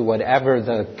to whatever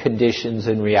the conditions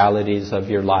and realities of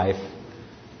your life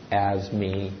as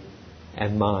me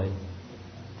and mine.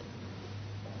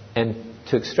 And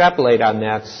to extrapolate on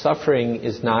that, suffering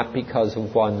is not because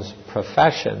of one's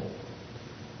profession.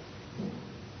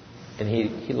 And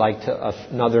he liked to,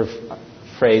 another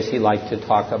phrase he liked to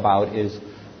talk about is,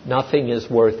 nothing is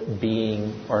worth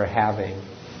being or having.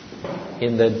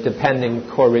 In the dependent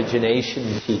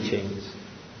co-origination teachings,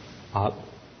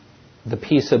 the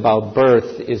piece about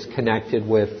birth is connected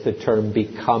with the term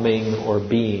becoming or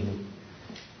being,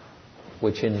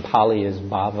 which in Pali is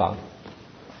bhava.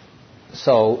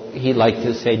 So he liked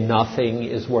to say nothing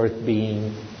is worth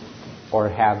being or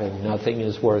having. Nothing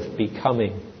is worth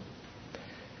becoming.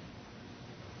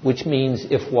 Which means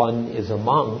if one is a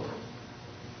monk,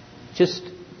 just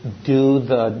do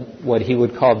what he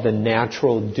would call the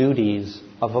natural duties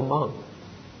of a monk,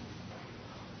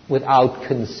 without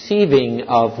conceiving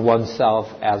of oneself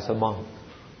as a monk.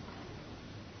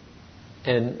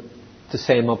 And the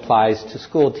same applies to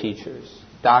school teachers,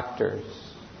 doctors,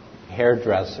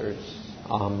 hairdressers,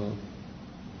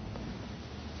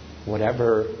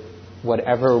 whatever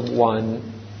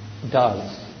one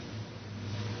does.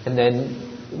 And then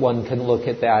one can look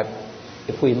at that.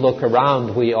 If we look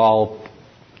around, we all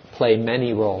play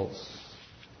many roles.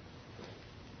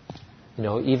 You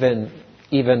know, even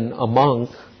a monk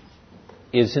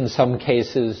is in some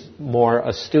cases more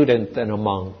a student than a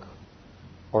monk,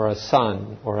 or a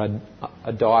son, or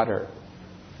a daughter,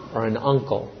 or an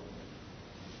uncle,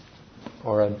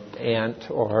 or an aunt,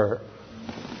 or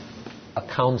a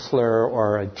counselor,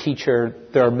 or a teacher.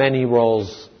 There are many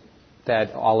roles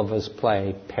that all of us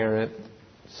play: parent,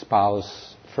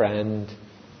 spouse, friend.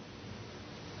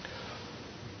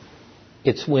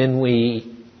 It's when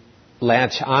we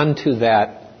latch onto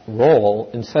that role,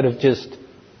 instead of just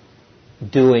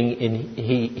doing, and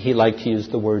he liked to use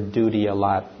the word duty a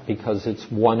lot because it's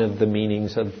one of the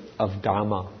meanings of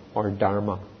Dhamma or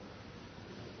Dharma.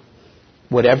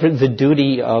 Whatever the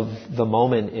duty of the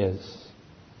moment is,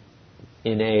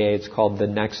 in AA it's called the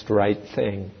next right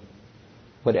thing.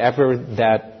 Whatever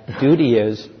that duty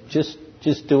is,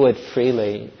 just do it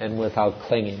freely and without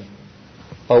clinging.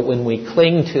 But when we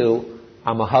cling to,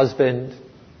 I'm a husband,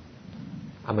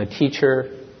 I'm a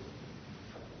teacher,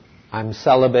 I'm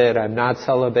celibate, I'm not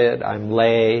celibate, I'm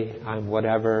lay, I'm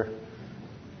whatever,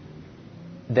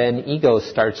 then ego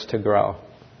starts to grow.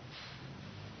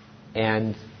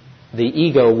 And the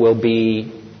ego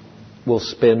will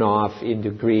spin off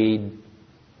into greed,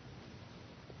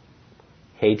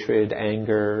 hatred,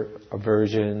 anger,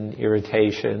 aversion,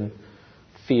 irritation,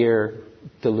 fear,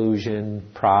 delusion,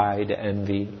 pride,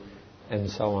 envy, and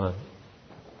so on.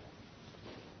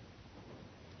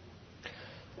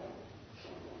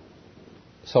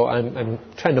 So I'm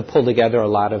trying to pull together a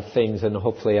lot of things, and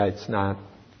hopefully it's not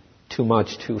too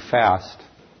much too fast.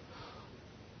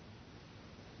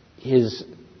 He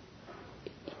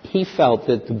felt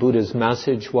that the Buddha's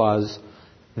message was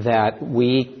that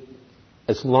we,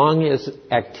 as long as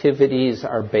activities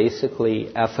are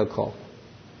basically ethical,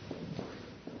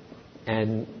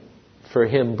 and for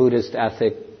him, Buddhist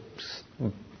ethics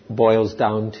boils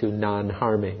down to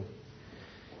non-harming.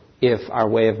 If our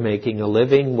way of making a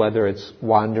living, whether it's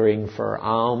wandering for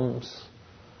alms,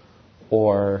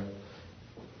 or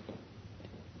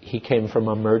he came from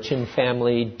a merchant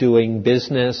family doing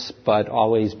business but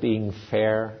always being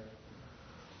fair,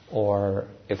 or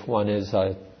if one is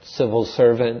a civil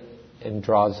servant and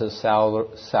draws a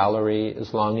salary,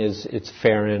 as long as it's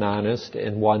fair and honest,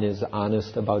 and one is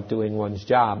honest about doing one's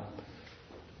job,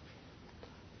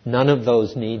 none of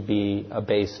those need be a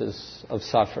basis of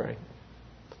suffering.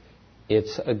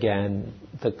 It's, again,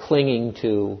 the clinging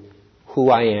to who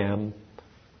I am,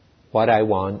 what I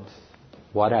want,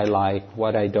 what I like,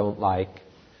 what I don't like,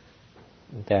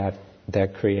 that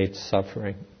creates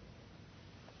suffering.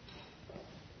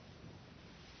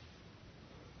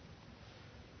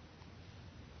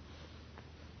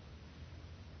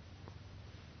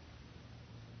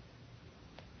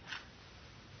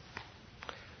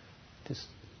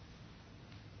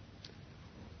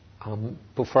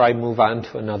 Before I move on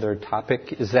to another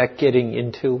topic, is that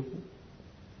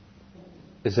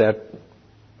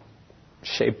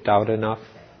shaped out enough?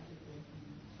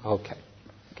 Okay.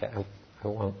 I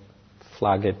won't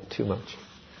flog it too much.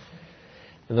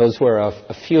 And those were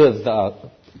a few of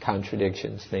the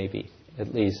contradictions, maybe,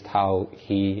 at least how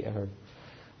he or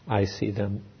I see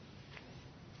them.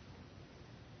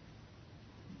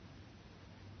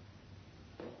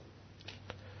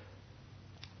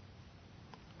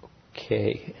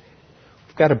 Okay.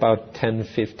 We've got about 10,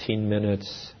 15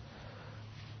 minutes.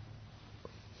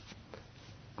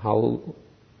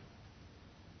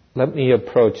 Let me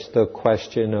approach the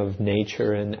question of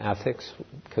nature and ethics,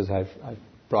 because I've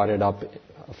brought it up,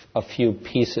 a few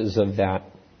pieces of that.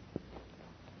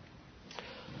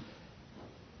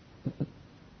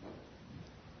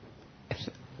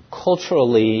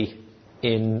 Culturally,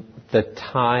 in the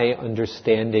Thai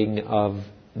understanding of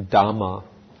Dhamma,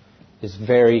 is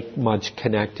very much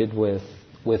connected with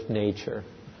nature.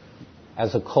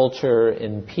 As a culture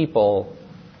and people,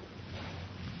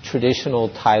 traditional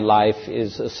Thai life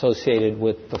is associated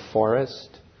with the forest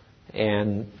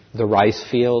and the rice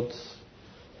fields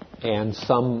and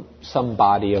some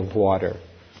body of water.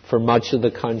 For much of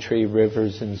the country,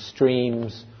 rivers and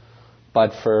streams,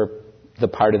 but for the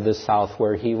part of the south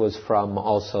where he was from,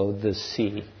 also the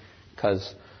sea,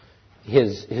 because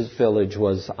his village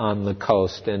was on the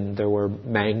coast and there were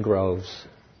mangroves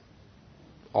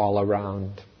all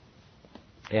around.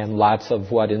 And lots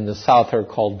of what in the south are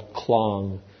called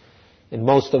klong. In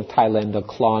most of Thailand, a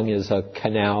klong is a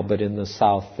canal, but in the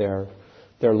south they're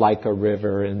like a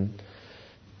river. And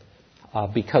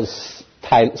because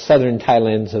southern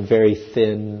Thailand's a very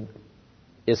thin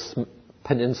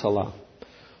peninsula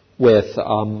with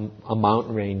a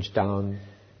mountain range down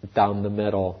the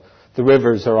middle, the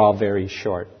rivers are all very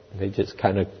short. They just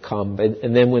kind of come.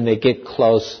 And then when they get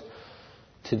close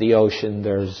to the ocean,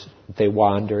 they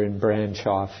wander and branch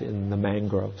off in the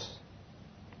mangroves.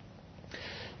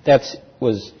 That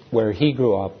was where he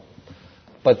grew up.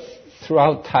 But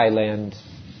throughout Thailand,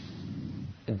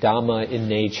 Dhamma and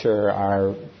nature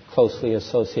are closely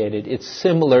associated. It's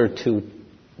similar to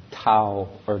Tao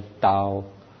or Tao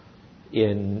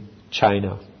in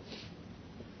China.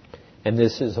 And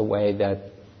this is a way that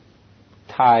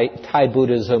Thai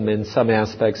Buddhism and some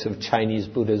aspects of Chinese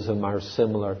Buddhism are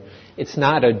similar. It's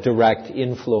not a direct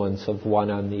influence of one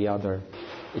on the other.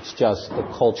 It's just the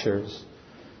cultures.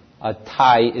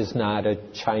 Thai is not a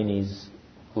Chinese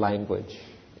language.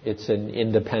 It's an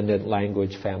independent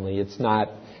language family. It's not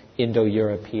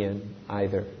Indo-European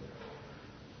either.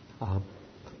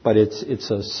 But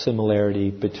it's a similarity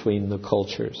between the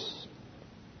cultures.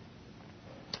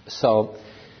 So,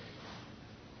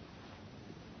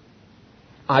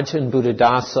 Ajahn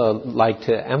Buddhadasa liked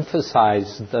to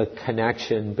emphasize the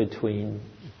connection between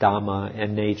Dhamma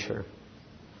and nature.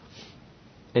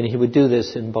 And he would do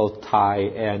this in both Thai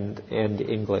and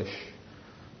English.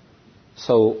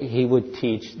 So he would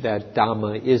teach that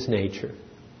Dhamma is nature.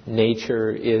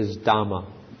 Nature is Dhamma.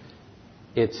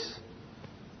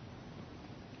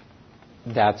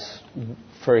 That's,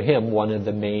 for him, one of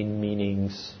the main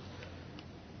meanings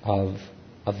of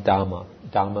Dhamma.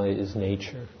 Dhamma is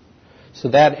nature. So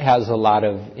that has a lot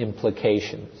of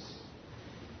implications.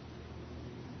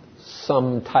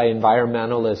 Some Thai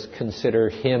environmentalists consider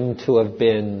him to have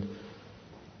been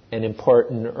an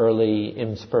important early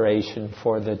inspiration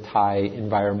for the Thai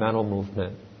environmental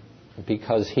movement,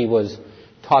 because he was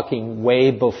talking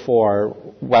way before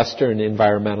Western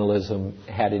environmentalism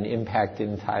had an impact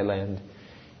in Thailand.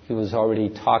 He was already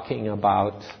talking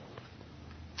about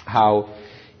how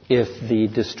if the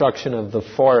destruction of the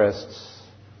forests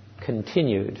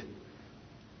continued,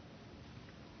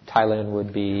 Thailand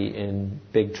would be in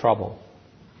big trouble.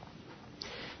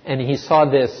 And he saw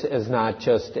this as not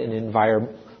just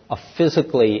a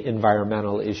physically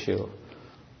environmental issue,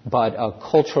 but a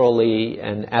culturally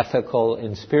and ethical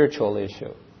and spiritual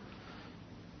issue,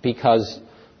 because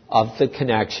of the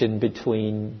connection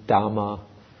between Dhamma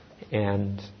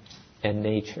and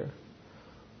nature.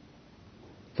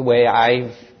 The way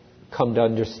I've come to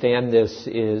understand this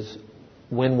is,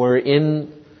 when we're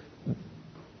in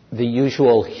the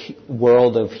usual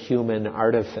world of human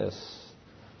artifice,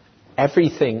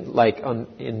 everything, like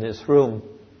in this room,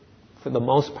 for the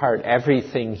most part,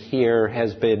 everything here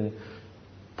has been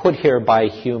put here by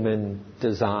human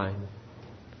design.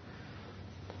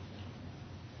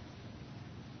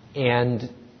 And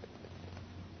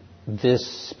this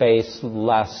space,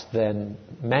 less than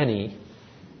many,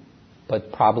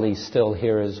 but probably still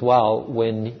here as well,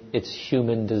 when it's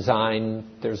human design,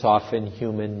 there's often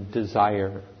human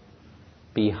desire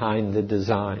behind the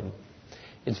design.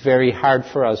 It's very hard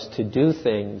for us to do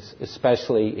things,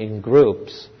 especially in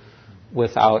groups,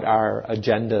 without our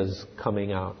agendas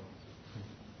coming out.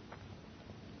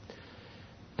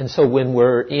 And so when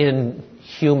we're in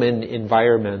human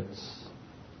environments,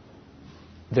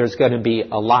 there's going to be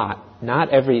a lot,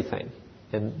 not everything,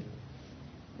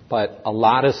 but a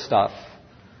lot of stuff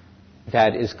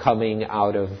that is coming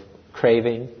out of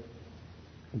craving,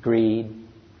 greed,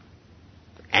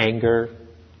 anger,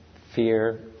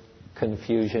 fear,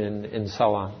 confusion, and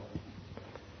so on.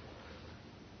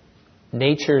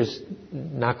 Nature's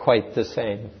not quite the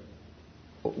same.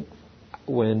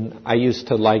 When I used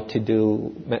to like to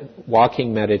do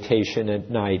walking meditation at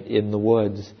night in the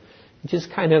woods,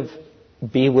 just kind of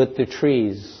be with the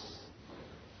trees.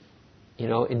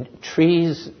 And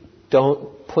trees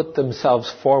don't put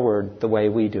themselves forward the way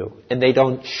we do, and they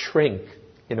don't shrink.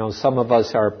 Some of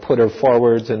us are putter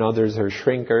forwards and others are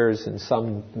shrinkers, and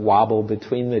some wobble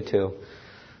between the two.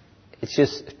 It's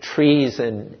just trees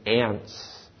and ants.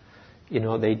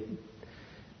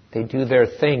 They do their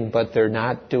thing, but they're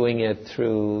not doing it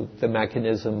through the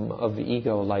mechanism of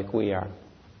ego like we are.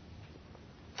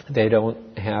 They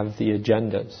don't have the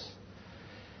agendas.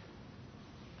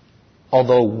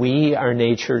 Although we are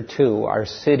nature too, our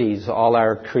cities, all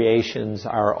our creations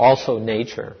are also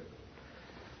nature.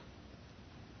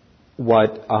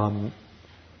 What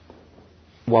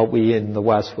we in the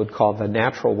West would call the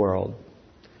natural world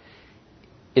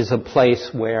is a place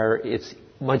where it's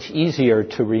much easier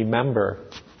to remember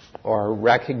or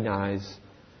recognize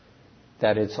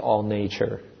that it's all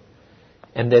nature,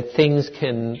 and that things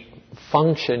can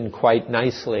function quite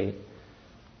nicely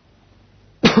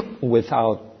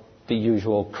without the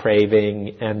usual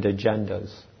craving and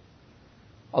agendas.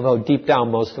 Although deep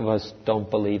down most of us don't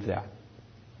believe that.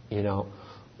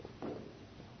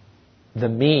 The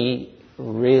me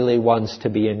really wants to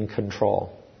be in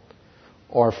control,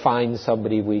 or find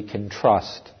somebody we can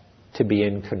trust to be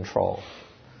in control,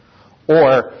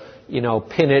 or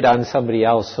pin it on somebody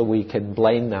else so we can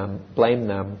blame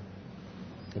them,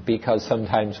 because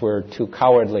sometimes we're too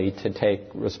cowardly to take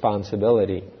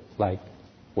responsibility, like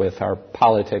with our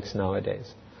politics nowadays.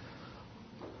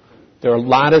 There are a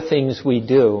lot of things we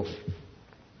do,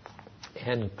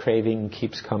 and craving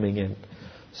keeps coming in.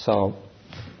 So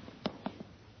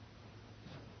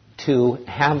to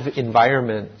have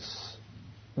environments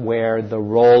where the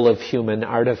role of human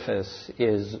artifice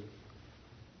is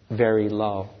very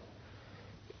low.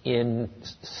 In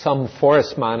some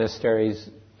forest monasteries,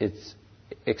 it's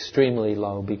extremely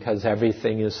low because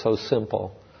everything is so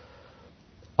simple.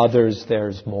 Others,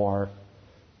 there's more.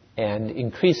 And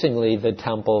increasingly, the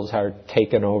temples are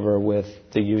taken over with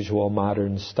the usual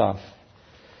modern stuff.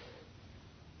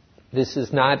 This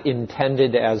is not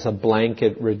intended as a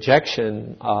blanket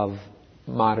rejection of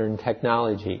modern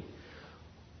technology,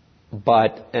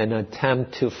 but an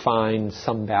attempt to find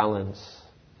some balance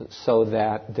so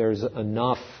that there's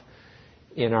enough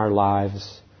in our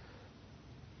lives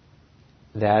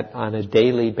that on a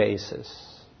daily basis,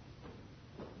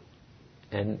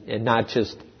 and not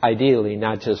just ideally,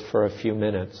 not just for a few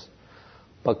minutes,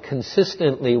 but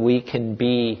consistently we can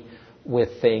be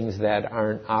with things that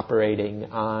aren't operating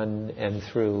on and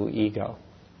through ego.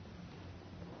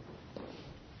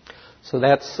 So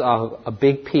that's a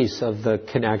big piece of the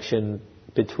connection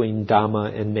between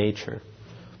Dhamma and nature.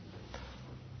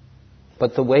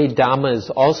 But the way Dhamma is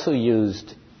also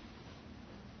used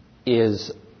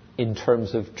is in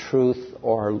terms of truth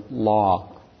or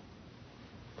law.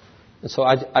 And so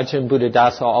Ajahn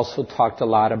Buddhadasa also talked a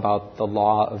lot about the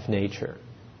law of nature.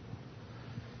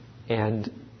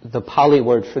 And the Pali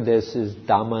word for this is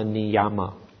Dhamma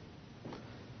Niyama.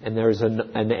 And there's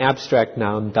an abstract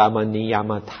noun, Dhamma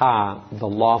Niyamata, the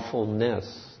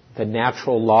lawfulness, the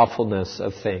natural lawfulness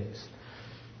of things.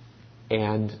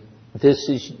 And this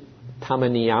is,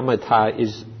 Dhamma Niyamata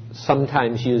is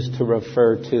sometimes used to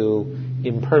refer to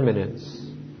impermanence.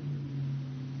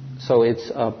 So it's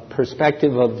a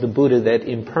perspective of the Buddha that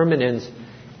impermanence,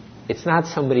 it's not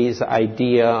somebody's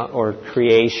idea or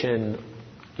creation,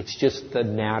 it's just the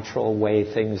natural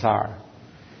way things are.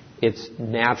 It's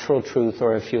natural truth,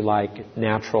 or if you like,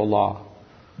 natural law.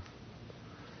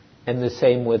 And the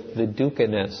same with the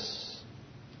dukkha-ness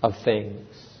of things.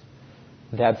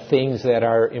 That things that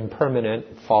are impermanent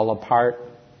fall apart,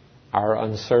 are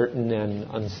uncertain and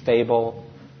unstable.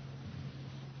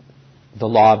 The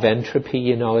law of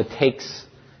entropy, it takes,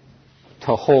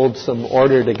 to hold some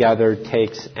order together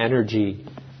takes energy.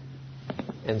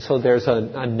 And so there's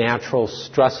a natural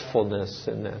stressfulness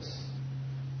in this.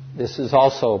 This is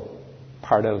also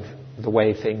part of the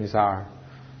way things are.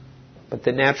 But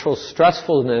the natural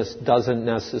stressfulness doesn't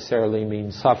necessarily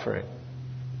mean suffering.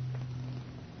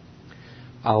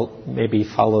 I'll maybe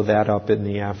follow that up in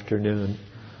the afternoon.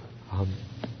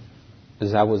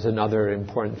 Because that was another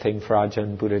important thing for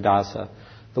Ajahn Buddhadasa.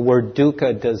 The word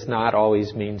dukkha does not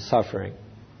always mean suffering.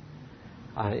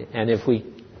 And if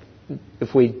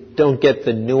we don't get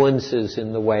the nuances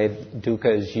in the way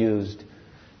dukkha is used,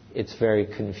 it's very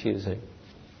confusing.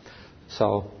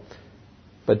 So,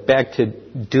 but back to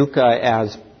dukkha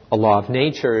as a law of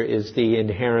nature is the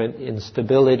inherent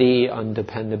instability,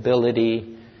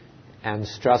 undependability, and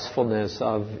stressfulness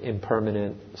of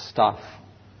impermanent stuff,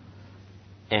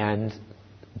 and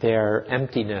their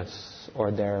emptiness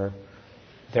or their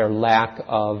lack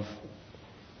of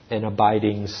an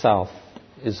abiding self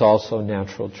is also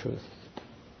natural truth.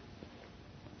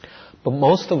 But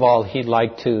most of all, he'd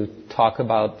like to talk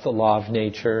about the law of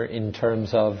nature in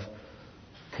terms of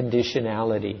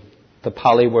conditionality. The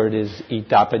Pali word is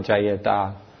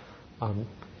idapajayata.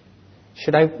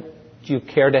 Do you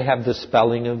care to have the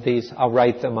spelling of these? I'll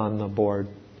write them on the board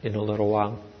in a little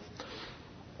while.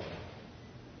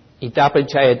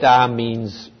 Idapajayata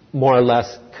means more or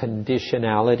less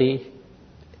conditionality,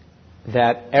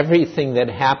 that everything that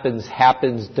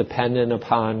happens dependent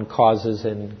upon causes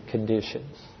and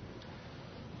conditions.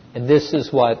 And this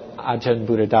is what Ajahn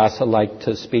Buddhadasa liked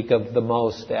to speak of the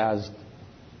most as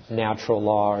natural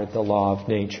law or the law of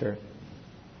nature.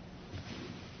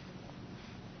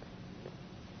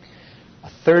 A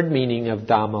third meaning of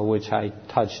Dhamma, which I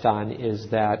touched on, is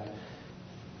that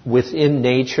within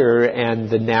nature and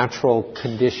the natural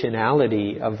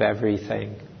conditionality of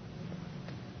everything,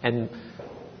 and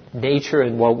nature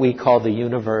and what we call the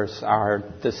universe are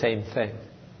the same thing.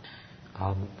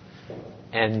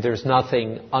 And there's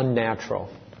nothing unnatural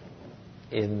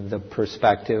in the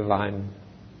perspective I'm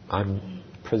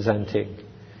presenting.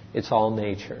 It's all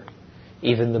nature,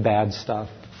 even the bad stuff.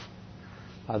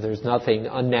 There's nothing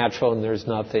unnatural and there's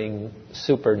nothing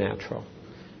supernatural.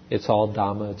 It's all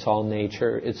Dhamma, it's all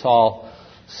nature, it's all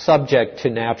subject to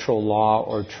natural law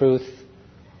or truth.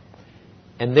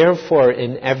 And therefore,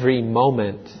 in every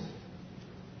moment,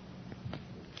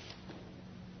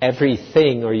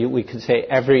 everything, or we could say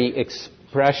every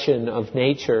expression of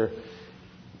nature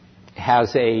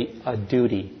has a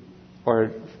duty,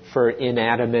 or for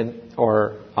inanimate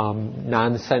or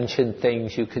non-sentient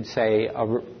things, you could say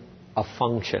a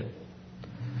function.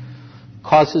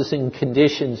 Causes and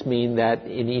conditions mean that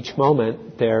in each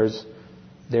moment there's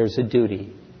a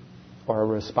duty or a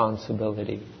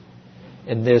responsibility.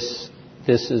 And this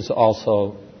is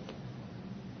also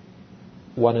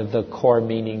one of the core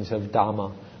meanings of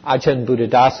Dhamma. Ajahn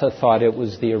Buddhadasa thought it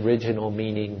was the original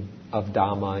meaning of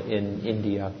Dhamma in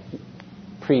India,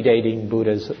 predating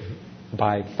Buddhas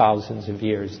by thousands of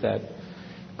years, that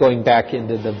going back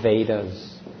into the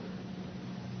Vedas,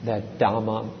 that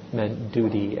Dhamma meant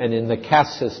duty. And in the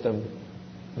caste system,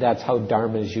 that's how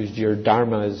Dharma is used. Your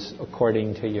Dharma is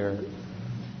according to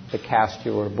the caste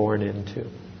you were born into.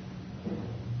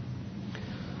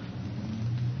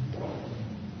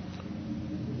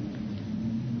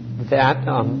 That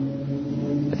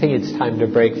I think it's time to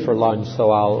break for lunch,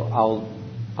 so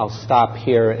I'll stop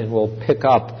here and we'll pick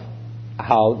up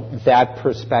how that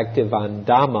perspective on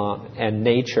Dhamma and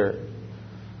nature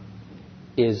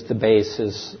is the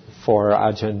basis for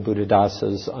Ajahn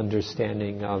Buddhadasa's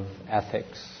understanding of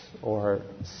ethics, or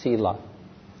sila,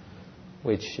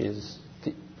 which is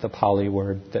the Pali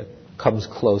word that comes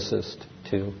closest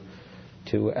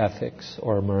to ethics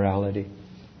or morality.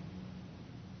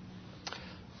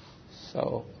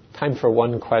 So, time for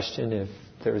one question if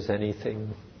there's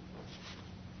anything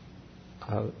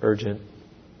urgent.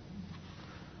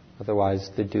 Otherwise,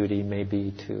 the duty may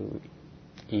be to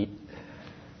eat.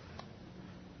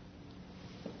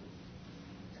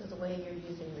 So the way you're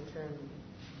using the term...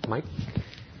 Mike?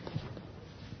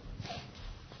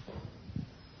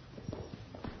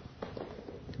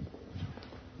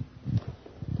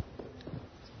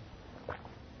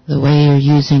 The way you're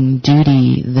using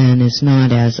duty then is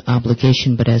not as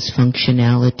obligation but as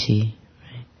functionality.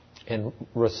 Right? And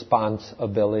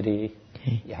responsibility.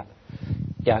 Okay.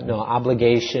 Yeah, no,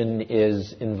 obligation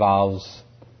involves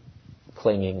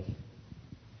clinging.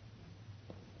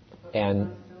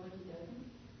 And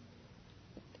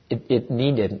it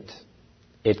needn't.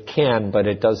 It can, but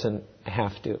it doesn't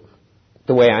have to.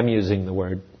 The way I'm using the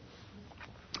word.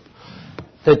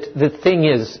 The thing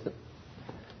is,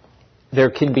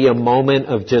 there can be a moment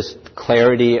of just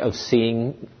clarity of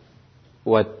seeing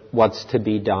what's to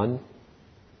be done.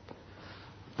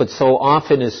 But so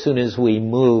often as soon as we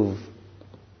move,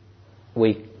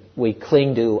 we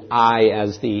cling to I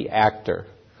as the actor.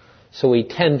 So we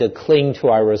tend to cling to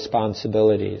our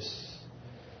responsibilities.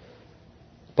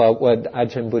 But what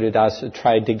Ajahn Buddhadasa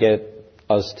tried to get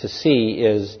us to see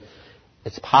is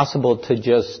it's possible to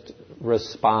just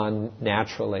respond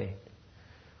naturally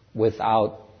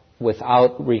without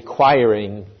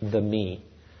requiring the me.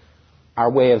 Our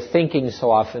way of thinking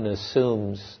so often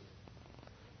assumes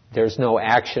there's no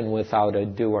action without a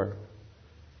doer.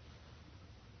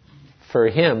 For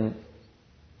him,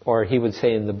 or he would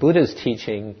say in the Buddha's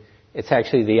teaching, it's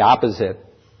actually the opposite.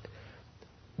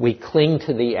 we cling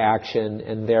to the action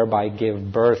and thereby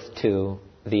give birth to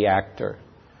the actor.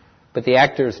 But the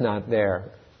actor's not there.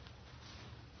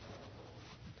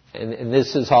 And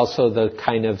this is also the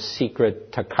kind of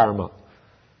secret to karma.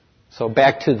 So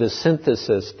back to the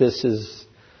synthesis,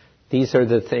 these are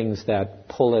the things that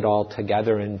pull it all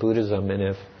together in Buddhism. And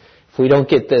if we don't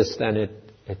get this, then it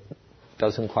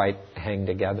doesn't quite hang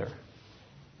together.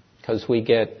 Because we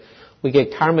get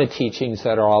karma teachings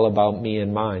that are all about me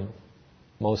and mine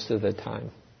most of the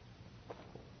time.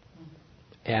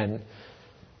 And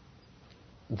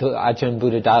the Ajahn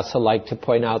Buddhadasa liked to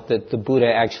point out that the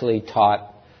Buddha actually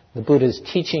taught, the Buddha's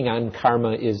teaching on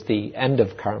karma is the end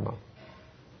of karma.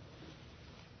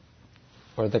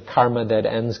 Or the karma that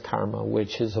ends karma,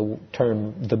 which is a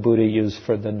term the Buddha used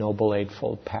for the Noble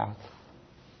Eightfold Path.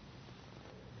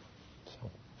 So,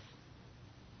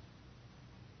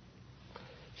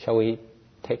 shall we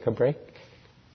take a break?